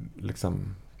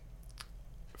liksom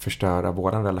förstöra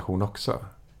våran relation också.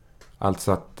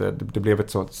 Alltså att det blev ett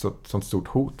sånt stort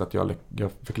hot att jag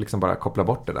fick liksom bara koppla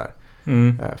bort det där.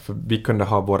 För vi kunde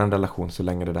ha våran relation så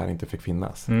länge det där inte fick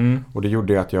finnas. Och det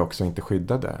gjorde ju att jag också inte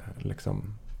skyddade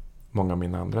liksom många av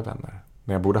mina andra vänner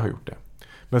när jag borde ha gjort det.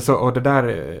 Men och det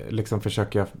där liksom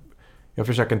försöker jag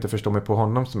försöker inte förstå mig på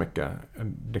honom så mycket.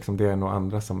 Liksom det är nog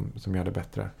andra som gör det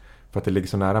bättre för att det ligger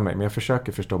så nära mig. Men jag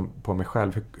försöker förstå på mig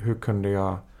själv. Hur kunde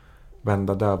jag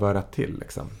vända dövörat till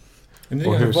liksom? Det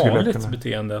är ett vanligt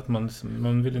beteende att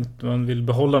man vill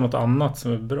behålla något annat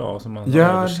som är bra, som man har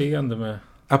överseende med.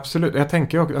 Absolut, jag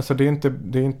tänker också, alltså det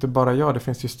är inte bara jag, det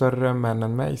finns ju större män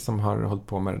än mig som har hållit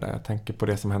på med det där. Jag tänker på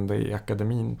det som hände i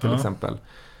akademin till exempel.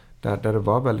 Där det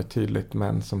var väldigt tydligt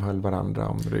män som höll varandra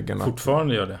om ryggen.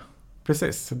 Fortfarande gör det.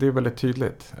 Precis, det är väldigt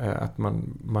tydligt att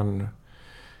man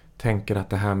tänker att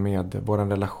det här med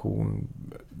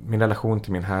min relation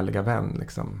till min härliga vän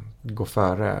liksom går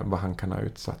före vad han kan ha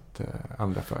utsatt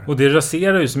andra för. Och det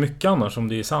raserar ju så mycket annars om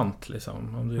det är sant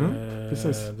liksom.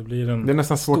 Precis. Det blir det är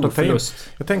nästan svårt att ta in.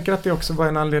 Jag tänker att det också var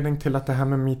en anledning till att det här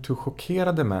med MeToo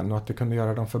chockerade män och att det kunde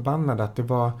göra dem förbannade. Att det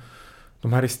var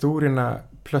de här historierna,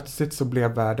 plötsligt så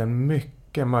blev världen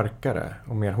mycket mörkare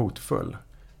och mer hotfull.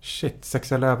 Shit,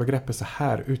 sexuella övergrepp är så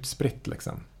här utspritt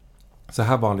liksom. Så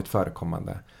här vanligt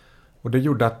förekommande. Och det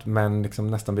gjorde att män liksom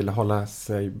nästan ville hålla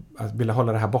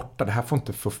det här borta. Det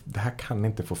här kan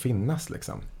inte få finnas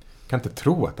liksom. Kan inte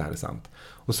tro att det här är sant.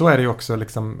 Och så är det ju också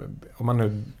liksom, om man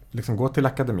nu liksom går till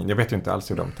akademin. Jag vet ju inte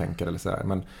alls hur de tänker eller så här,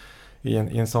 men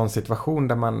i en sån situation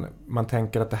där man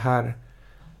tänker att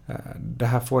det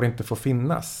här får inte få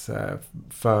finnas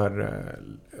för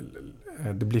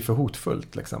det blir för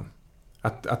hotfullt liksom.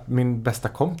 Att min bästa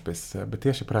kompis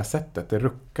beter sig på det här sättet, det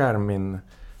ruckar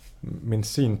min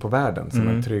syn på världen som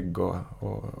en trygg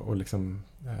och liksom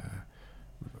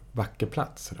vacker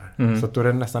plats. Sådär. Så att då är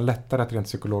det nästan lättare att rent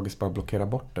psykologiskt bara blockera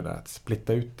bort det där, att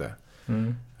splitta ut det.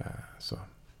 Så.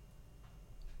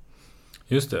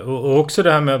 Just det, och också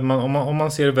det här med att om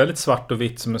man ser väldigt svart och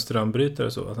vitt som en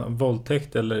strömbrytare så, alltså,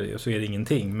 våldtäkt eller så är det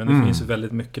ingenting, men det finns ju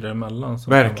väldigt mycket däremellan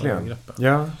som verkligen.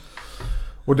 Ja.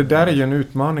 Och det där är ju en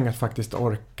utmaning att faktiskt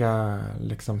orka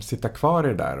liksom sitta kvar i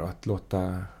det där och att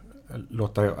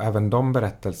låta även de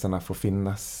berättelserna få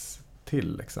finnas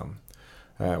till liksom.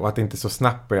 Och att inte så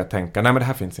snabbt börja tänka, nej men det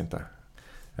här finns inte.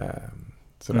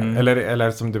 Sådär.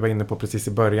 Eller som du var inne på precis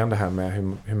i början, det här med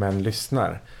hur män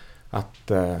lyssnar.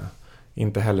 Att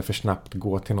inte heller för snabbt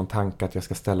gå till någon tanke att jag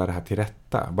ska ställa det här till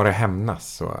rätta. Bara jag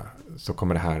hämnas så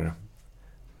kommer det här,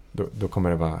 då kommer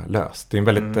det vara löst. Det är en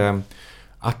väldigt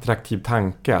attraktiv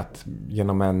tanke att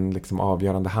genom en liksom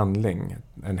avgörande handling,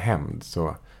 en hämnd,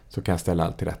 så kan jag ställa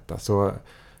allt till rätta.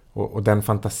 Och den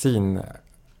fantasin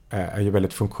är ju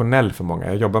väldigt funktionell för många.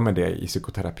 Jag jobbar med det i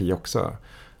psykoterapi också.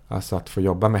 Alltså att få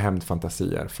jobba med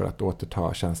hämndfantasier för att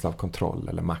återta känsla av kontroll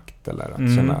eller makt, eller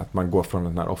att känna att man går från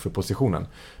den här offerpositionen.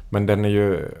 Men den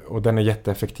är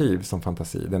jätteeffektiv som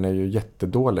fantasi. Den är ju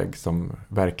jättedålig som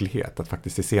verklighet, att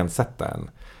faktiskt iscensätta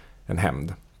en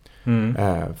hämnd.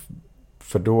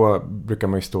 För då brukar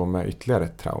man ju stå med ytterligare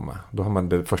ett trauma. Då har man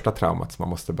det första traumat som man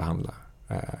måste behandla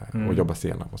och jobba sig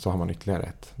igenom. Och så har man ytterligare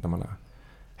ett där man har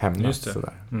hämnats.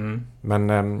 Sådär.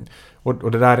 Men,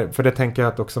 och det där, för det tänker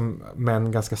jag att också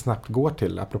män ganska snabbt går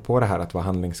till, apropå det här att vara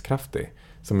handlingskraftig,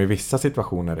 som i vissa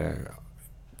situationer är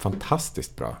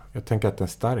fantastiskt bra. Jag tänker att det är en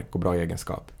stark och bra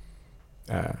egenskap.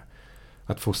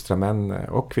 Att fostra män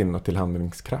och kvinnor till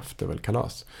handlingskraft är väl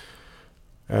kalas.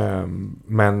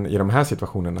 Men i de här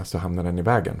situationerna så hamnar den i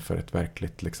vägen för ett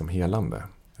verkligt liksom helande.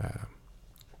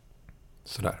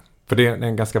 Sådär. För det är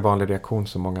en ganska vanlig reaktion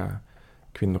som många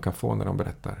kvinnor kan få när de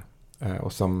berättar.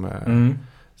 Och som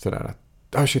sådär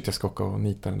att shit, jag ska åka och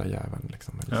nita den där jäveln.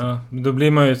 Liksom, ja, men då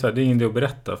blir man ju såhär, det är ingen idé att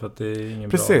berätta för att det är ingen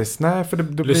precis, bra. Nej, för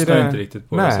då lyssnar blir det inte riktigt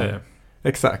på vad jag säger.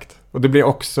 Exakt. Och det blir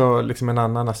också liksom en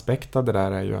annan aspekt av det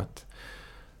där är ju att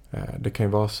det kan ju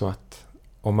vara så att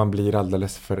om man blir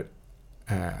alldeles för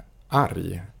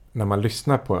arg när man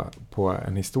lyssnar på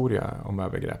en historia om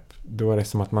övergrepp, då är det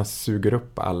som att man suger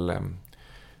upp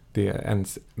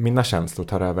mina känslor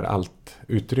tar över allt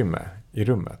utrymme i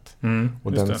rummet.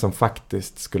 Och den som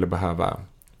faktiskt skulle behöva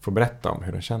få berätta om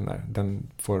hur den känner, den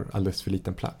får alldeles för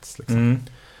liten plats. Liksom.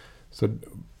 Så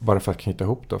bara för att knyta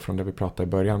ihop då från det vi pratade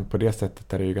i början, på det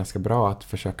sättet är det ju ganska bra att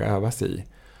försöka öva sig i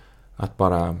att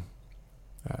bara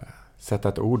sätta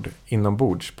ett ord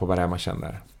inombords på vad det är man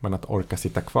känner, men att orka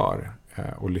sitta kvar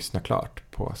och lyssna klart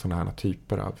på sådana här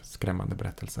typer av skrämmande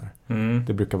berättelser.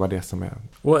 Det brukar vara det som är...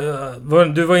 Och,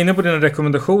 du var inne på dina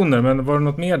rekommendationer, men var det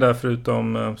något mer där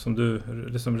förutom som du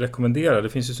liksom rekommenderar? Det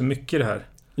finns ju så mycket i det här.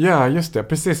 Ja, just det.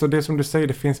 Precis, och det som du säger,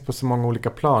 det finns på så många olika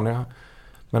plan.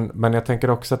 Men jag tänker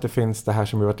också att det finns det här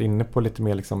som vi varit inne på, lite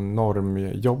mer liksom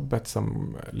normjobbet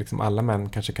som liksom alla män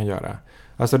kanske kan göra.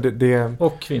 Alltså det...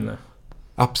 Och kvinnor.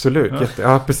 Absolut,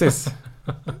 ja precis.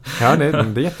 Ja, det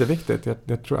är jätteviktigt.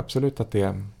 Jag tror absolut att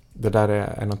det där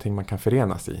är någonting man kan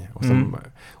förenas i.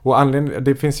 Och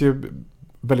det finns ju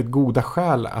väldigt goda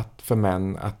skäl för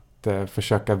män att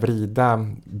försöka vrida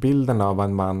bilden av vad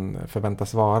en man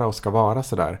förväntas vara och ska vara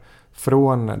sådär.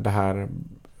 Från det här,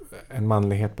 en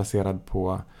manlighet baserad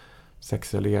på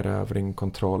sexuell erövring,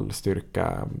 kontroll,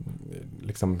 styrka,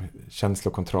 liksom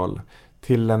känslokontroll,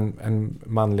 till en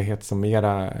manlighet som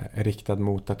mera är riktad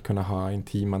mot att kunna ha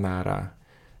intima, nära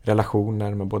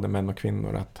relationer med både män och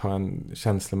kvinnor. Att ha en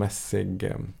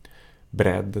känslomässig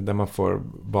bredd där man får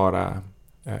vara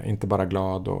inte bara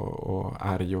glad och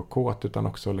arg och kåt, utan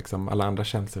också liksom alla andra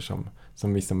känslor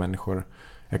som vissa människor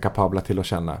är kapabla till att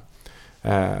känna.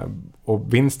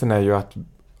 Och vinsten är ju att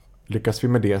lyckas vi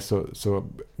med det så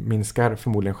minskar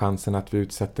förmodligen chansen att vi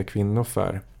utsätter kvinnor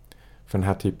för den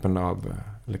här typen av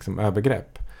liksom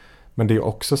övergrepp. Men det är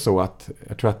också så att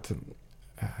jag tror att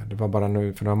det var bara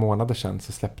nu för några månader sedan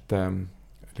så släppte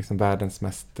liksom världens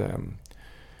mest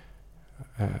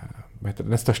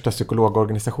den största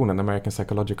psykologorganisationen, American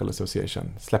Psychological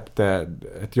Association, släppte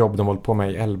ett jobb de hållit på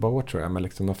med i 11 år tror jag, med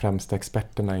liksom de främsta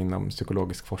experterna inom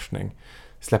psykologisk forskning.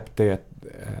 Släppte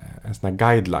en sån här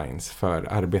guidelines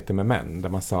för arbete med män, där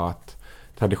man sa att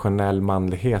traditionell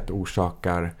manlighet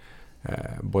orsakar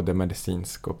både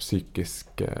medicinsk och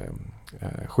psykisk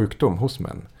sjukdom hos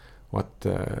män. Och att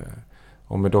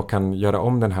om vi då kan göra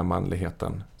om den här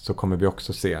manligheten så kommer vi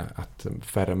också se att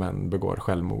färre män begår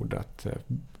självmord, att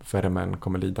färre män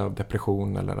kommer lida av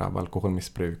depression eller av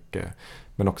alkoholmissbruk,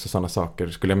 men också sådana saker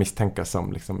skulle jag misstänka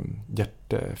som liksom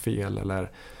hjärtfel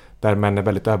eller där män är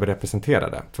väldigt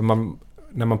överrepresenterade. För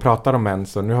när man pratar om män,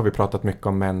 så nu har vi pratat mycket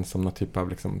om män som någon typ av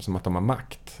liksom, som att de har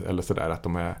makt eller sådär, att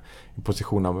de är i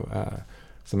position av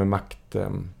som en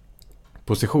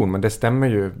maktposition, men det stämmer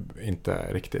ju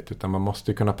inte riktigt, utan man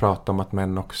måste ju kunna prata om att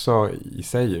män också i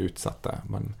sig är utsatta.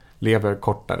 Man lever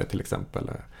kortare till exempel,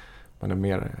 man är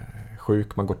mer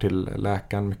sjuk, man går till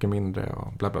läkaren mycket mindre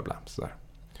och bla bla bla sådär.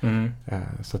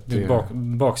 Så att det är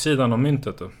baksidan av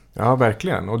myntet då. Ja,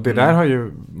 verkligen. Och det där har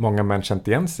ju många män känt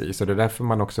igen sig i. Så det är därför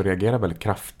man också reagerar väldigt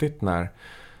kraftigt när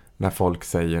folk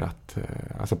säger att,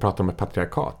 alltså pratar om ett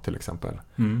patriarkat till exempel.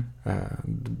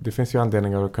 Det finns ju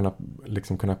anledningar att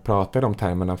kunna prata i de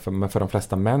termerna, men för de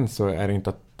flesta män så är det inte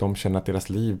att de känner att deras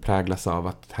liv präglas av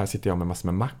att här sitter jag med massor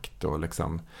med makt och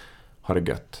liksom har det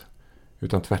gött.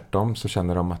 Utan tvärtom så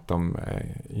känner de att de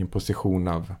är i en position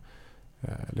av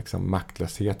liksom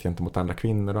maktlöshet gentemot andra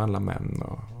kvinnor och alla män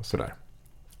och sådär.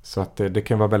 Så att det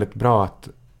kan vara väldigt bra att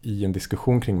i en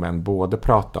diskussion kring män både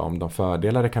prata om de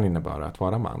fördelar det kan innebära att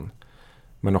vara man,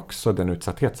 men också den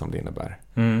utsatthet som det innebär.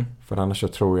 För annars så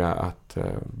tror jag att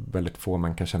väldigt få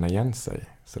män kan känna igen sig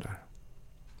sådär.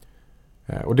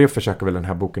 Och det försöker väl den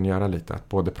här boken göra lite, att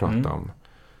både prata om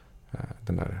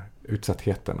den där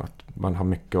utsattheten och att man har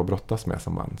mycket att brottas med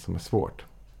som man, som är svårt.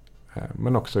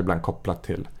 Men också ibland kopplat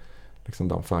till liksom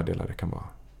de fördelar det kan vara.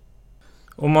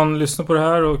 Om man lyssnar på det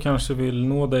här och kanske vill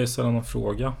nå dig, ställa någon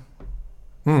fråga,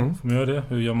 får man göra det?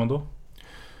 Hur gör man då?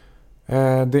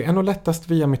 Det är nog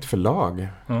lättast via mitt förlag.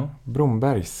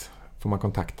 Brombergs får man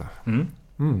kontakta.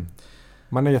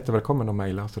 Man är jättevälkommen att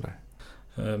mejla och sådär.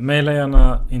 Mejla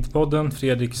gärna in till podden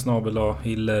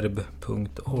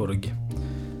fredrik@hillerb.org.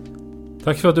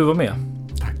 Tack för att du var med.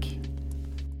 Tack.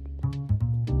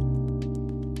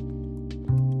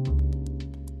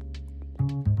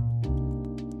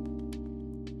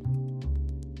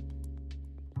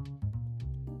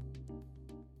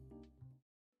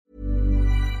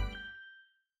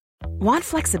 Want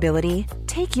flexibility?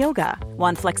 Take yoga.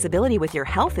 Want flexibility with your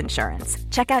health insurance?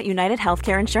 Check out United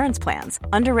Healthcare Insurance Plans.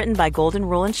 Underwritten by Golden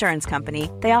Rule Insurance Company,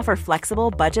 they offer flexible,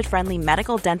 budget-friendly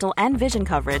medical, dental, and vision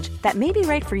coverage that may be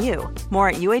right for you. More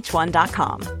at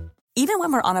uh1.com. Even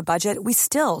when we're on a budget, we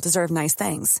still deserve nice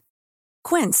things.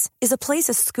 Quince is a place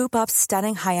to scoop up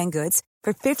stunning high-end goods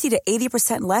for 50 to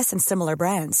 80% less than similar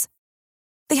brands.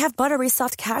 They have buttery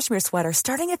soft cashmere sweaters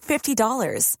starting at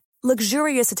 $50,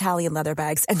 luxurious Italian leather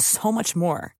bags, and so much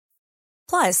more.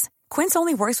 Plus, Quince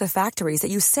only works with factories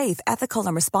that use safe, ethical,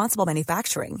 and responsible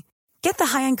manufacturing. Get the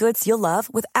high-end goods you'll love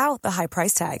without the high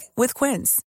price tag with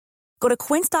Quince. Go to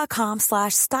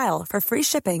quince.com/style for free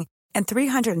shipping and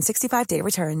 365-day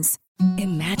returns.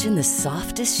 Imagine the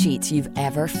softest sheets you've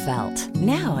ever felt.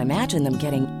 Now imagine them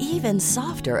getting even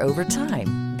softer over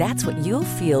time. That's what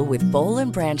you'll feel with Boll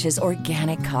 & Branch's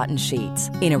organic cotton sheets.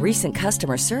 In a recent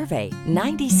customer survey,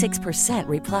 96%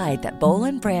 replied that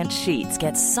Boll & Branch sheets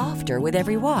get softer with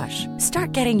every wash.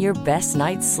 Start getting your best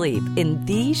night's sleep in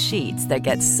these sheets that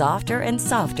get softer and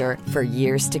softer for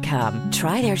years to come.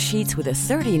 Try their sheets with a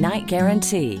 30-night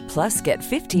guarantee. Plus, get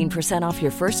 15% off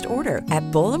your first order at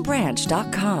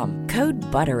bollandbranch.com. Code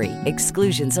BUTTERY.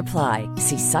 Exclusions apply.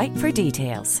 See site for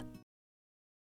details.